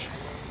bush.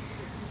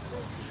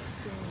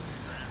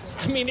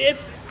 I mean,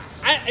 it's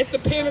the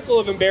pinnacle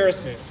of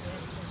embarrassment.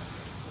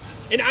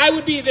 And I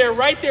would be there,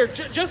 right there,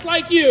 just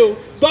like you,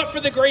 but for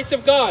the grace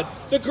of God.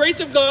 The grace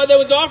of God that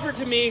was offered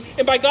to me,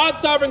 and by God's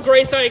sovereign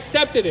grace, I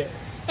accepted it.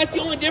 That's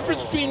the only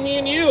difference between me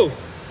and you.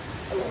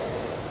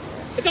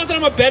 It's not that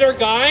I'm a better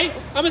guy.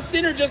 I'm a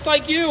sinner just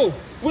like you,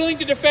 willing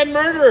to defend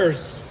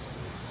murderers.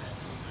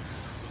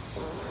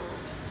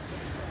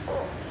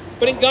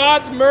 But in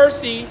God's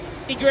mercy,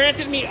 he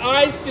granted me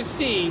eyes to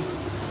see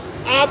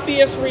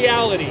obvious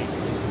reality.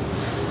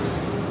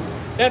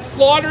 That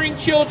slaughtering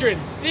children,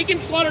 they can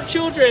slaughter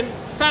children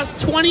past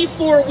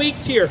 24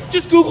 weeks here.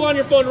 Just Google on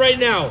your phone right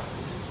now.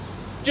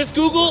 Just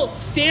Google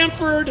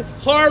Stanford,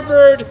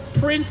 Harvard,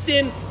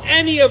 Princeton,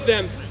 any of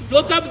them.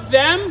 Look up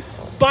them,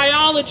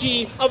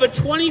 biology of a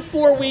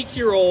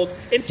 24-week-old,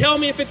 and tell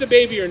me if it's a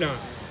baby or not.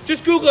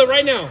 Just Google it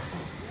right now.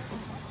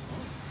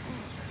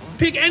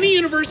 Pick any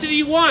university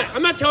you want.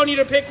 I'm not telling you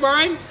to pick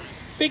mine.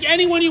 Pick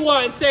anyone you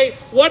want and say,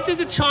 what does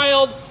a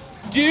child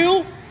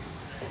do?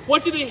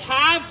 What do they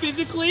have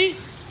physically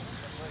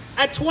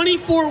at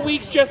 24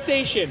 weeks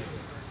gestation?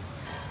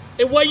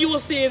 And what you will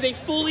see is a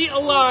fully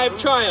alive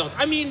child.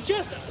 I mean,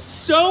 just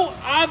so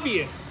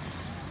obvious.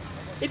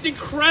 It's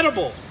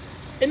incredible.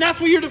 And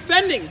that's what you're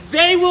defending.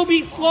 They will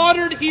be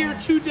slaughtered here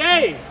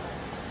today.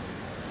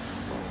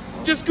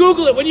 Just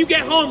Google it. When you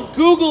get home,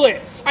 Google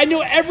it. I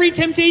know every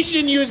temptation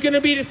in you is going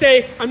to be to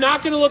say, I'm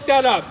not going to look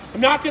that up. I'm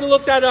not going to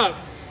look that up.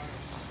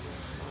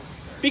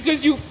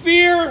 Because you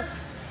fear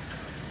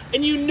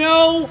and you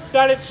know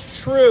that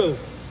it's true.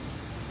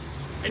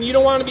 And you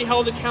don't want to be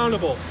held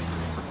accountable.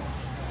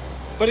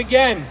 But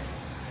again,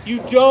 you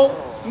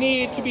don't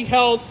need to be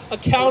held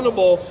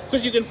accountable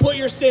because you can put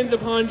your sins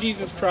upon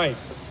Jesus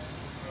Christ.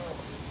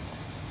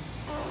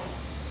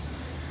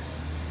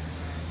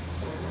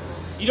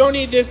 You don't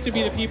need this to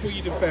be the people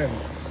you defend.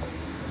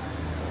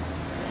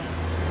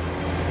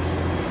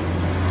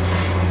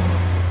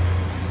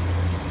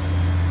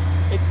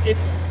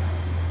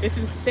 It's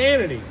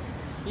insanity.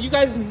 You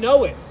guys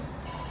know it.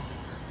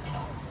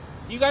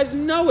 You guys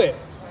know it.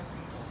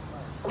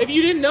 If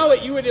you didn't know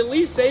it, you would at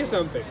least say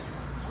something.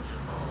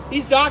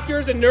 These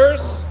doctors and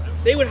nurses,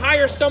 they would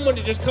hire someone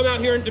to just come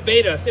out here and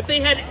debate us. If they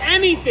had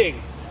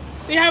anything,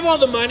 they have all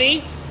the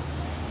money.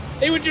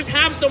 They would just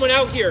have someone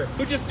out here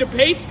who just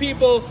debates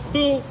people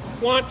who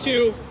want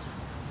to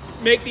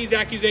make these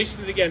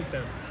accusations against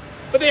them.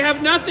 But they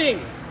have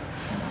nothing.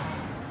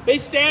 They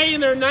stay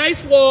in their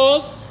nice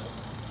walls.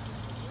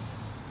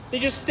 They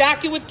just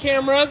stack it with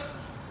cameras.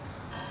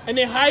 And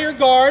they hire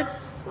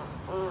guards.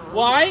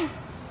 Why?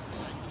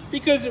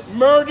 Because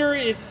murder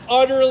is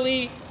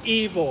utterly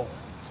evil.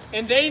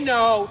 And they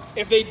know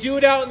if they do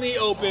it out in the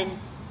open,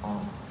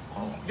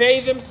 they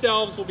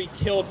themselves will be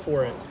killed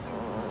for it.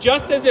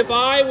 Just as if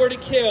I were to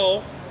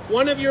kill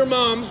one of your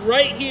moms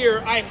right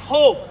here, I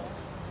hope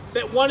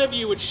that one of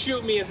you would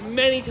shoot me as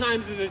many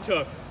times as it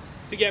took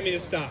to get me to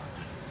stop.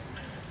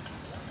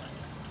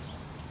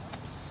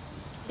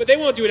 But they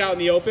won't do it out in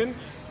the open.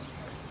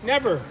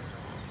 Never.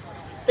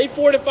 They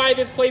fortify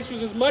this place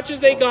with as much as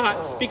they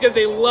got because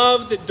they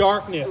love the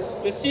darkness,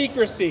 the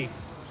secrecy.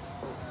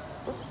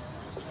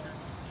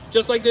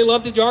 Just like they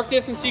love the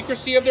darkness and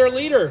secrecy of their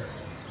leader,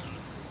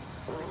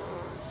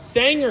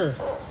 Sanger,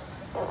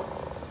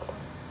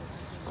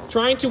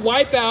 trying to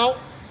wipe out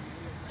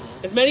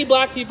as many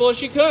black people as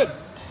she could.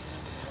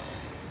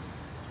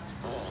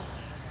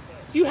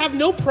 You have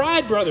no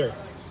pride, brother,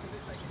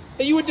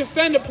 that you would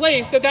defend a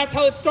place that's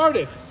how it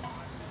started.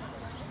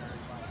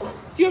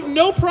 You have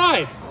no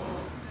pride.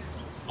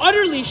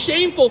 Utterly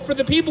shameful for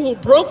the people who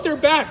broke their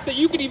backs that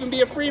you could even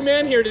be a free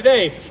man here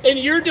today. And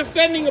you're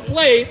defending a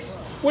place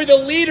where the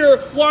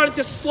leader wanted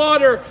to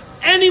slaughter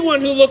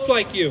anyone who looked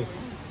like you.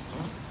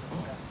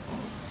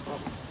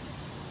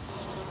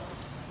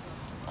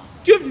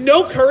 Do you have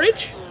no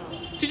courage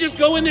to just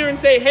go in there and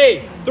say,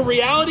 hey, the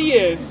reality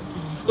is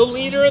the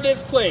leader of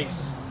this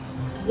place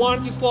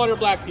wanted to slaughter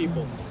black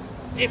people.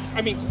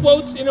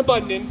 Quotes in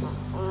abundance.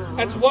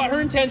 That's what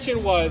her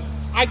intention was.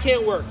 I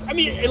can't work. At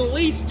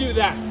least do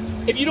that.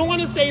 If you don't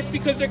want to say it's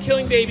because they're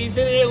killing babies,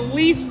 then at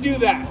least do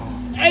that.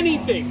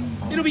 Anything.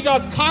 It'll be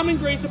God's common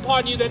grace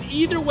upon you that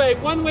either way,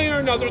 one way or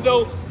another,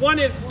 though one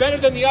is better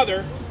than the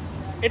other,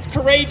 it's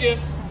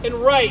courageous and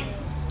right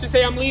to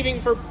say I'm leaving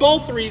for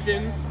both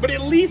reasons, but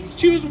at least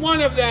choose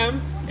one of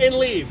them and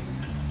leave.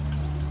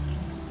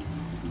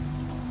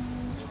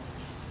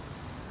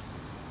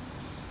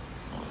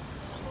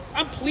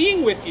 I'm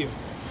pleading with you.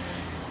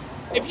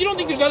 If you don't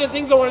think there's other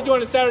things I want to do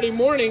on a Saturday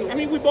morning,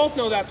 we both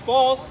know that's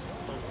false.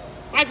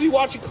 I could be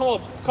watching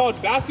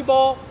college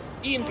basketball,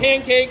 eating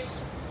pancakes,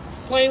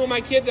 playing with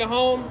my kids at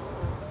home.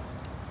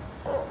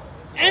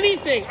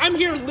 Anything. I'm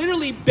here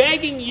literally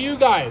begging you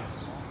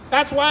guys.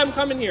 That's why I'm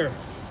coming here.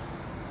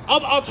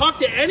 I'll talk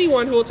to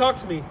anyone who will talk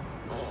to me.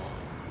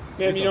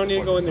 Ma'am, you don't need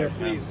to go in there,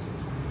 please.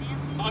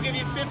 I'll give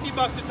you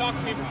 $50 to talk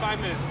to me for 5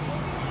 minutes.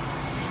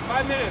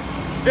 5 minutes.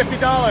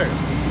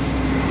 $50.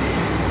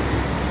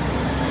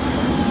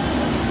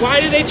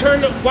 Why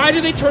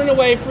do they turn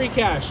away free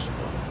cash?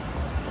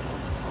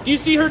 Do you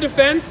see her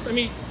defense?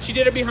 She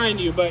did it behind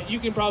you, but you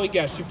can probably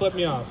guess. She flipped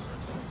me off.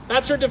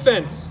 That's her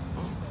defense.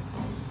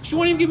 She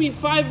won't even give me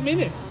 5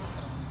 minutes.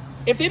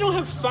 If they don't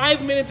have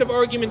 5 minutes of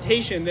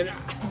argumentation, then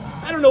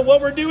I don't know what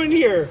we're doing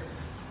here.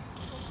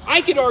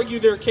 I could argue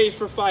their case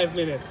for 5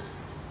 minutes.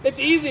 It's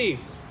easy.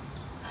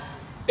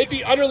 It'd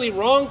be utterly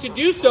wrong to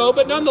do so,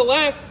 but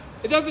nonetheless,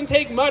 it doesn't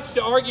take much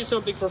to argue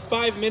something for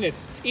 5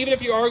 minutes, even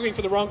if you're arguing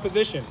for the wrong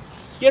position.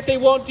 Yet they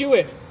won't do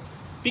it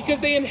because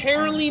they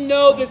inherently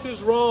know this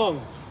is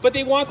wrong, but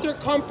they want their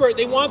comfort,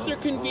 they want their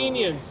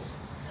convenience.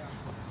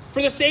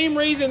 For the same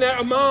reason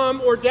that a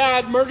mom or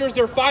dad murders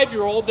their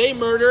 5-year-old, they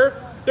murder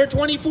their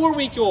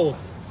 24-week-old.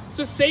 It's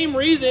the same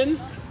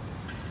reasons.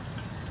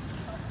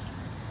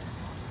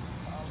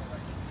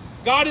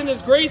 God in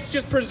His grace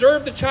just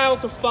preserved the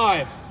child to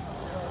 5.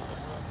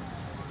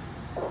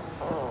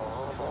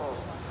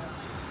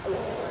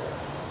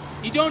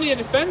 You don't need to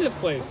defend this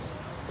place.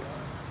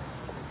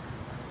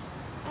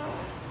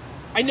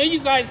 I know you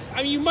guys,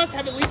 you must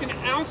have at least an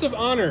ounce of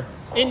honor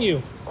in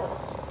you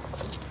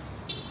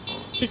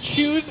to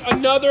choose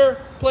another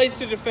place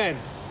to defend.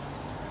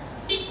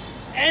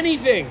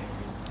 Anything.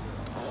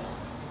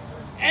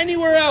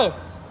 Anywhere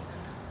else.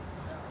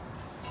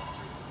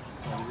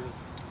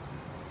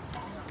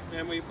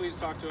 Ma'am, will you please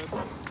talk to us?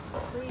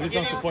 Please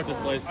don't support this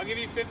place. I'll give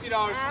you $50 to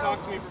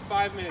talk to me for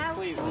 5 minutes,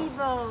 please. How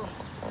evil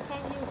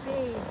can you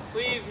be?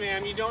 Please,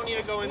 ma'am, you don't need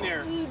to go in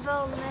there. The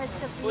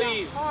evilness of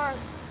Please. your heart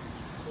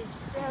is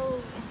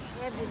so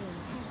evident.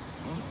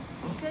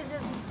 Because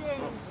of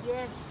sin,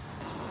 death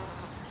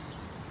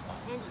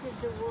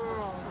entered the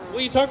world.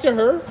 Will you talk to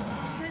her?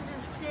 Because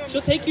of sin,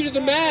 She'll take you to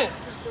the mat.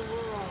 entered the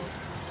world.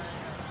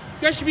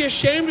 You guys should be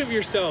ashamed of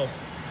yourself.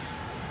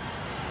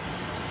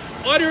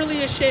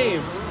 Utterly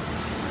ashamed.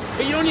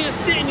 But you don't need to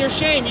sit in your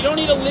shame. You don't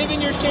need to live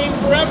in your shame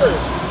forever.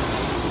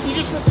 You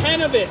just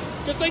repent of it.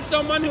 Just like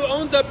someone who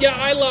owns up, yeah,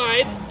 I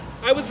lied.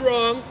 I was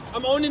wrong.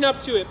 I'm owning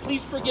up to it.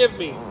 Please forgive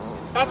me.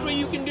 That's what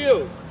you can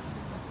do.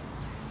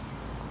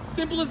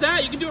 Simple as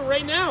that. You can do it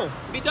right now.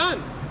 Be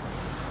done.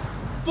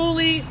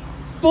 Fully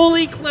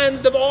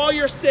cleansed of all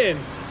your sin.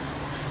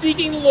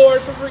 Seeking the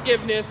Lord for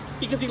forgiveness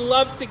because He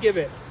loves to give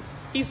it.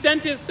 He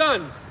sent His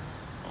Son.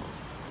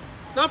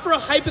 Not for a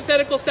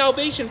hypothetical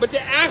salvation, but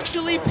to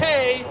actually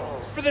pay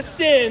for the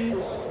sins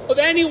of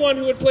anyone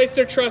who would place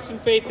their trust and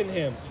faith in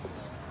Him.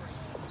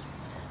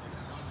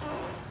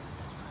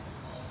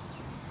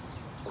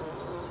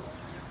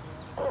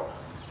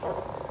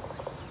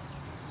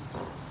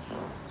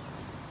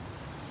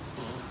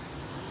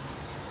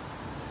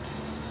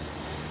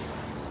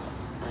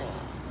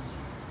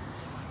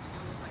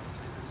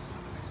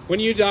 When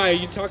you die,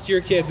 you talk to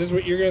your kids. This is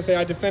what you're going to say.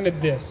 I defended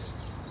this.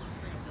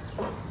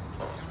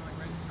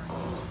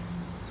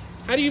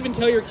 How do you even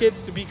tell your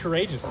kids to be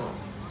courageous?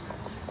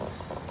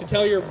 To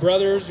tell your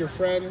brothers, your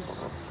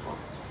friends?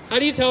 How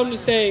do you tell them to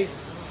say,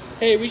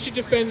 hey, we should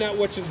defend that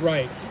which is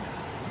right?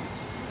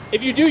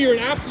 If you do, you're an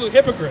absolute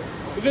hypocrite.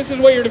 Because this is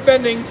what you're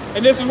defending,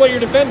 and this is what you're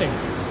defending.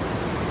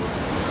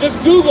 Just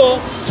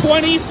Google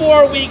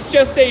 24 weeks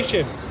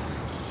gestation.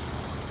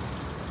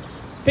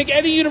 Pick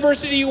any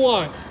university you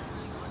want.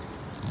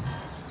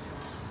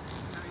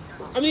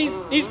 I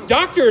mean, these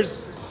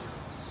doctors,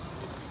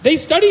 they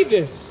studied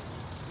this.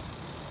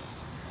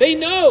 They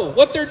know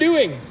what they're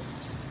doing.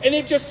 And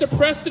they've just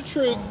suppressed the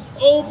truth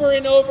over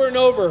and over and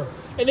over.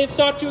 and they've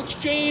sought to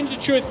exchange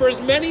the truth for as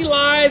many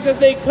lies as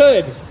they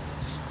could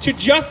to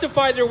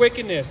justify their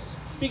wickedness,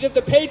 because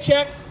the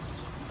paycheck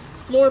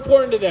is more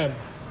important to them,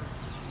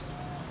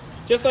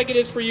 just like it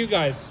is for you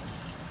guys,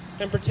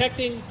 and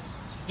protecting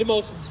the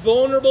most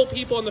vulnerable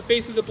people on the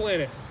face of the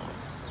planet.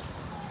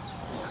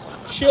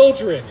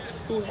 Children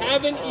who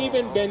haven't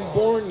even been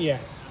born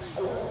yet.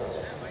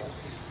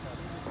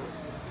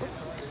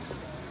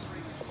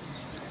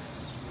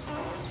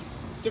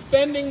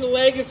 Defending the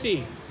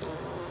legacy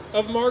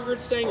of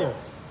Margaret Sanger.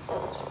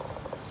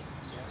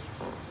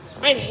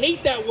 I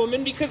hate that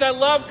woman because I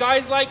love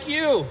guys like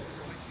you.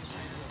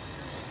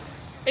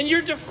 And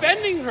you're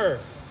defending her.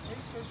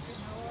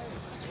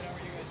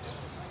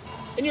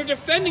 And you're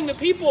defending the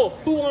people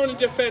who want to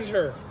defend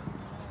her.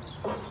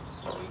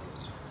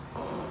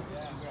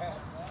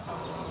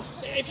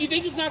 If you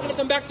think it's not going to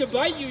come back to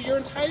bite you, you're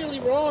entirely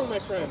wrong, my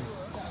friend.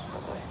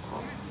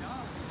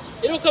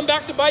 It'll come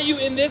back to bite you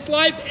in this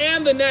life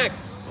and the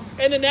next.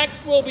 And the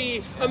next will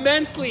be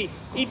immensely,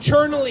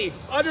 eternally,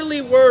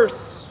 utterly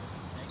worse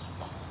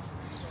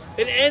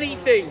than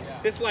anything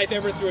this life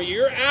ever threw at you.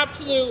 Your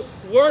absolute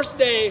worst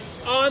day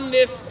on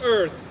this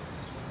earth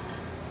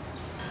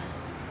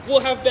will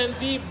have been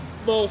the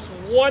most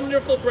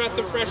wonderful breath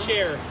of fresh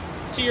air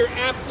to your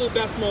absolute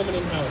best moment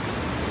in hell.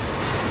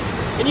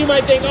 And you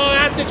might think, oh,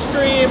 that's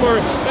extreme, or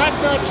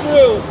that's not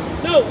true.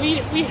 No,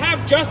 we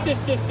have justice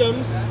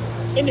systems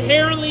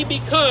inherently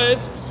because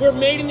we're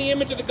made in the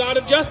image of the God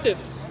of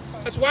justice.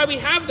 That's why we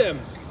have them.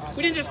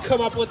 We didn't just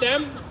come up with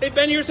them. They've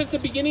been here since the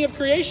beginning of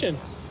creation.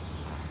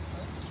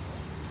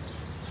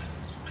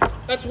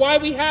 That's why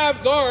we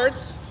have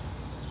guards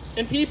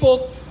and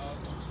people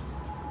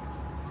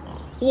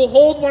who will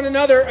hold one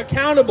another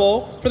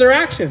accountable for their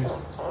actions.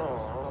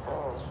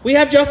 We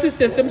have justice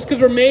systems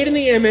because we're made in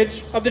the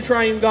image of the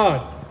triune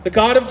God, the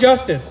God of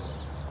justice.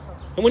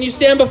 And when you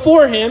stand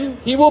before him,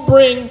 he will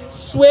bring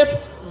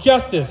swift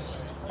justice.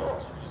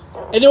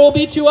 And there will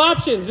be two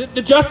options.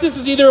 The justice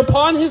is either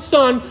upon his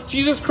Son,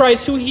 Jesus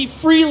Christ, who he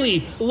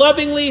freely,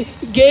 lovingly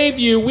gave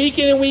you week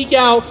in and week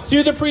out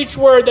through the preached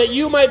word that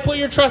you might put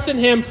your trust in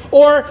him,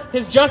 or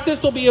his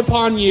justice will be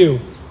upon you.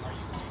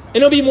 And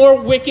it'll be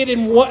more wicked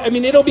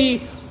and it'll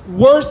be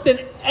worse than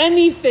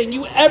anything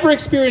you ever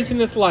experienced in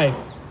this life.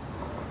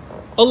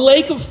 A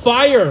lake of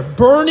fire,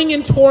 burning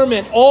in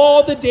torment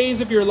all the days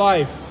of your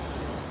life.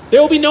 There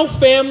will be no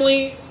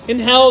family in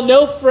hell,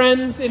 no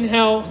friends in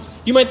hell.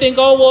 You might think,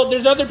 oh, well,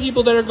 there's other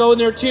people that are going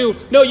there too.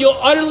 No, you'll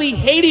utterly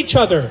hate each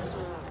other.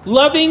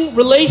 Loving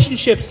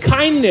relationships,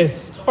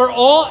 kindness are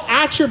all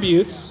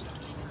attributes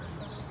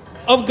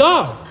of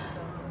God.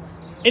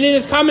 And in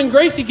his common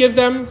grace, he gives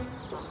them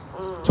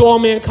to all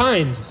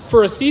mankind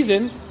for a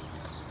season.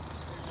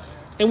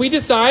 And we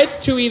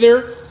decide to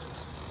either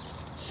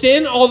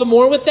sin all the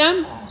more with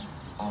them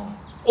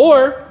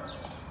or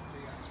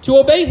to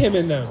obey him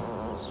in them.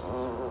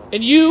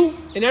 And you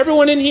and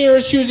everyone in here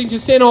is choosing to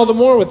sin all the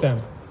more with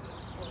them.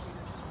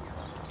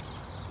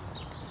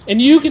 And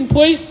you can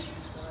place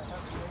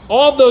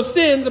all of those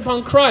sins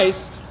upon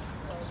Christ,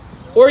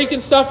 or you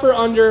can suffer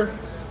under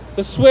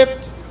the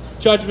swift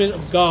judgment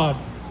of God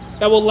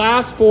that will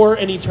last for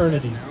an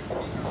eternity.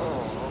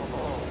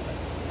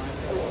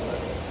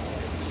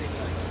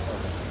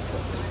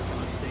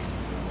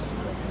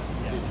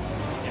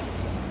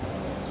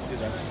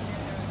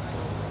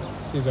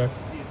 See you, Zack.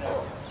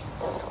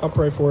 I'll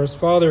pray for us.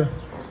 Father,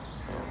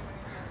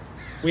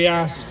 we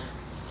ask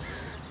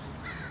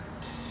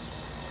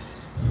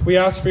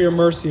for your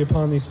mercy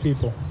upon these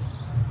people.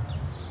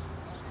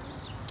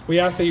 We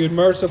ask that you would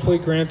mercifully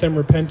grant them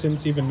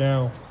repentance even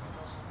now.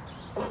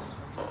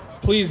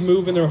 Please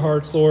move in their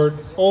hearts, Lord.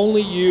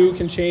 Only you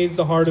can change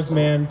the heart of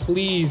man.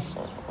 Please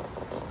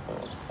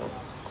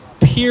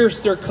pierce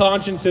their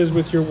consciences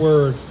with your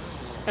word,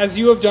 as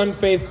you have done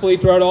faithfully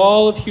throughout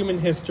all of human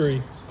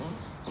history.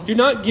 Do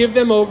not give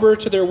them over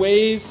to their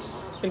ways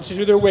and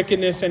to their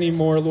wickedness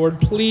anymore, Lord.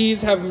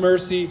 Please have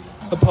mercy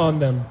upon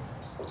them,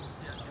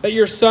 that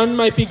your Son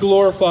might be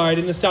glorified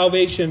in the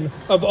salvation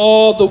of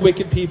all the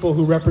wicked people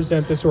who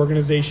represent this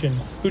organization,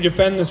 who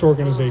defend this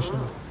organization.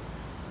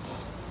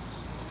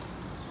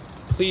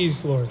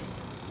 Please, Lord.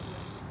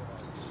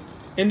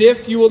 And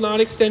if you will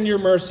not extend your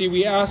mercy,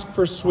 we ask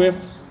for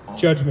swift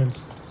judgment.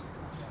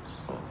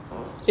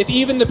 If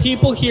even the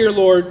people here,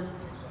 Lord,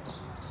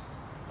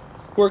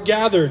 who are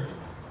gathered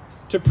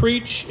to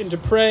preach and to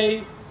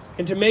pray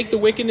and to make the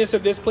wickedness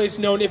of this place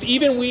known, if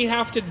even we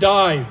have to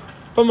die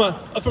from a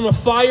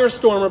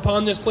firestorm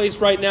upon this place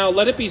right now,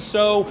 let it be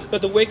so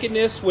that the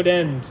wickedness would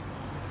end.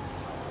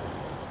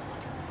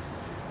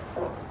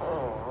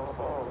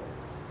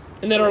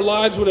 And that our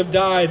lives would have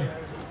died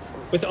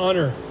with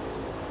honor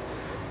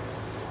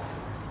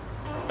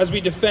as we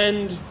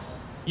defend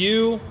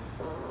you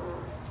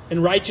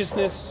and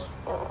righteousness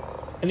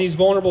and these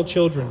vulnerable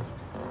children.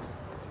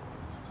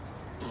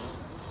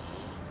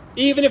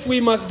 Even if we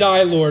must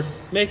die, Lord,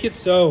 make it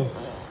so.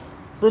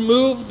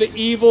 Remove the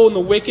evil and the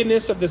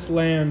wickedness of this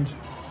land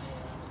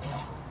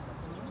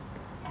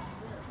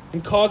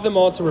and cause them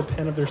all to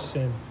repent of their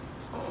sin,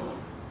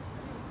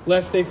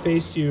 lest they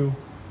face you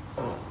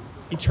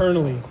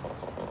eternally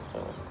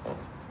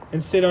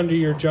and sit under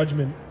your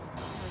judgment.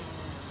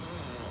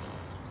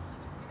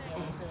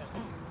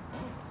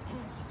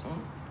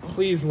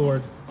 Please,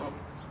 Lord,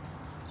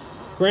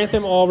 grant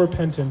them all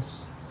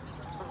repentance.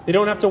 They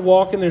don't have to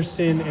walk in their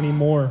sin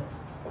anymore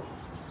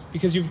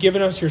because you've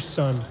given us your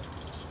Son.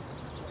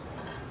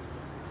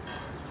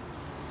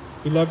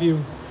 We love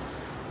you.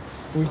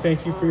 We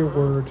thank you for your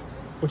word,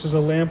 which is a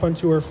lamp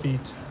unto our feet.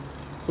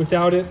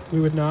 Without it, we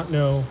would not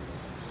know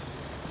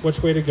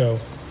which way to go.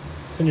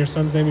 It's in your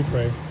Son's name we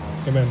pray.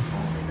 Amen.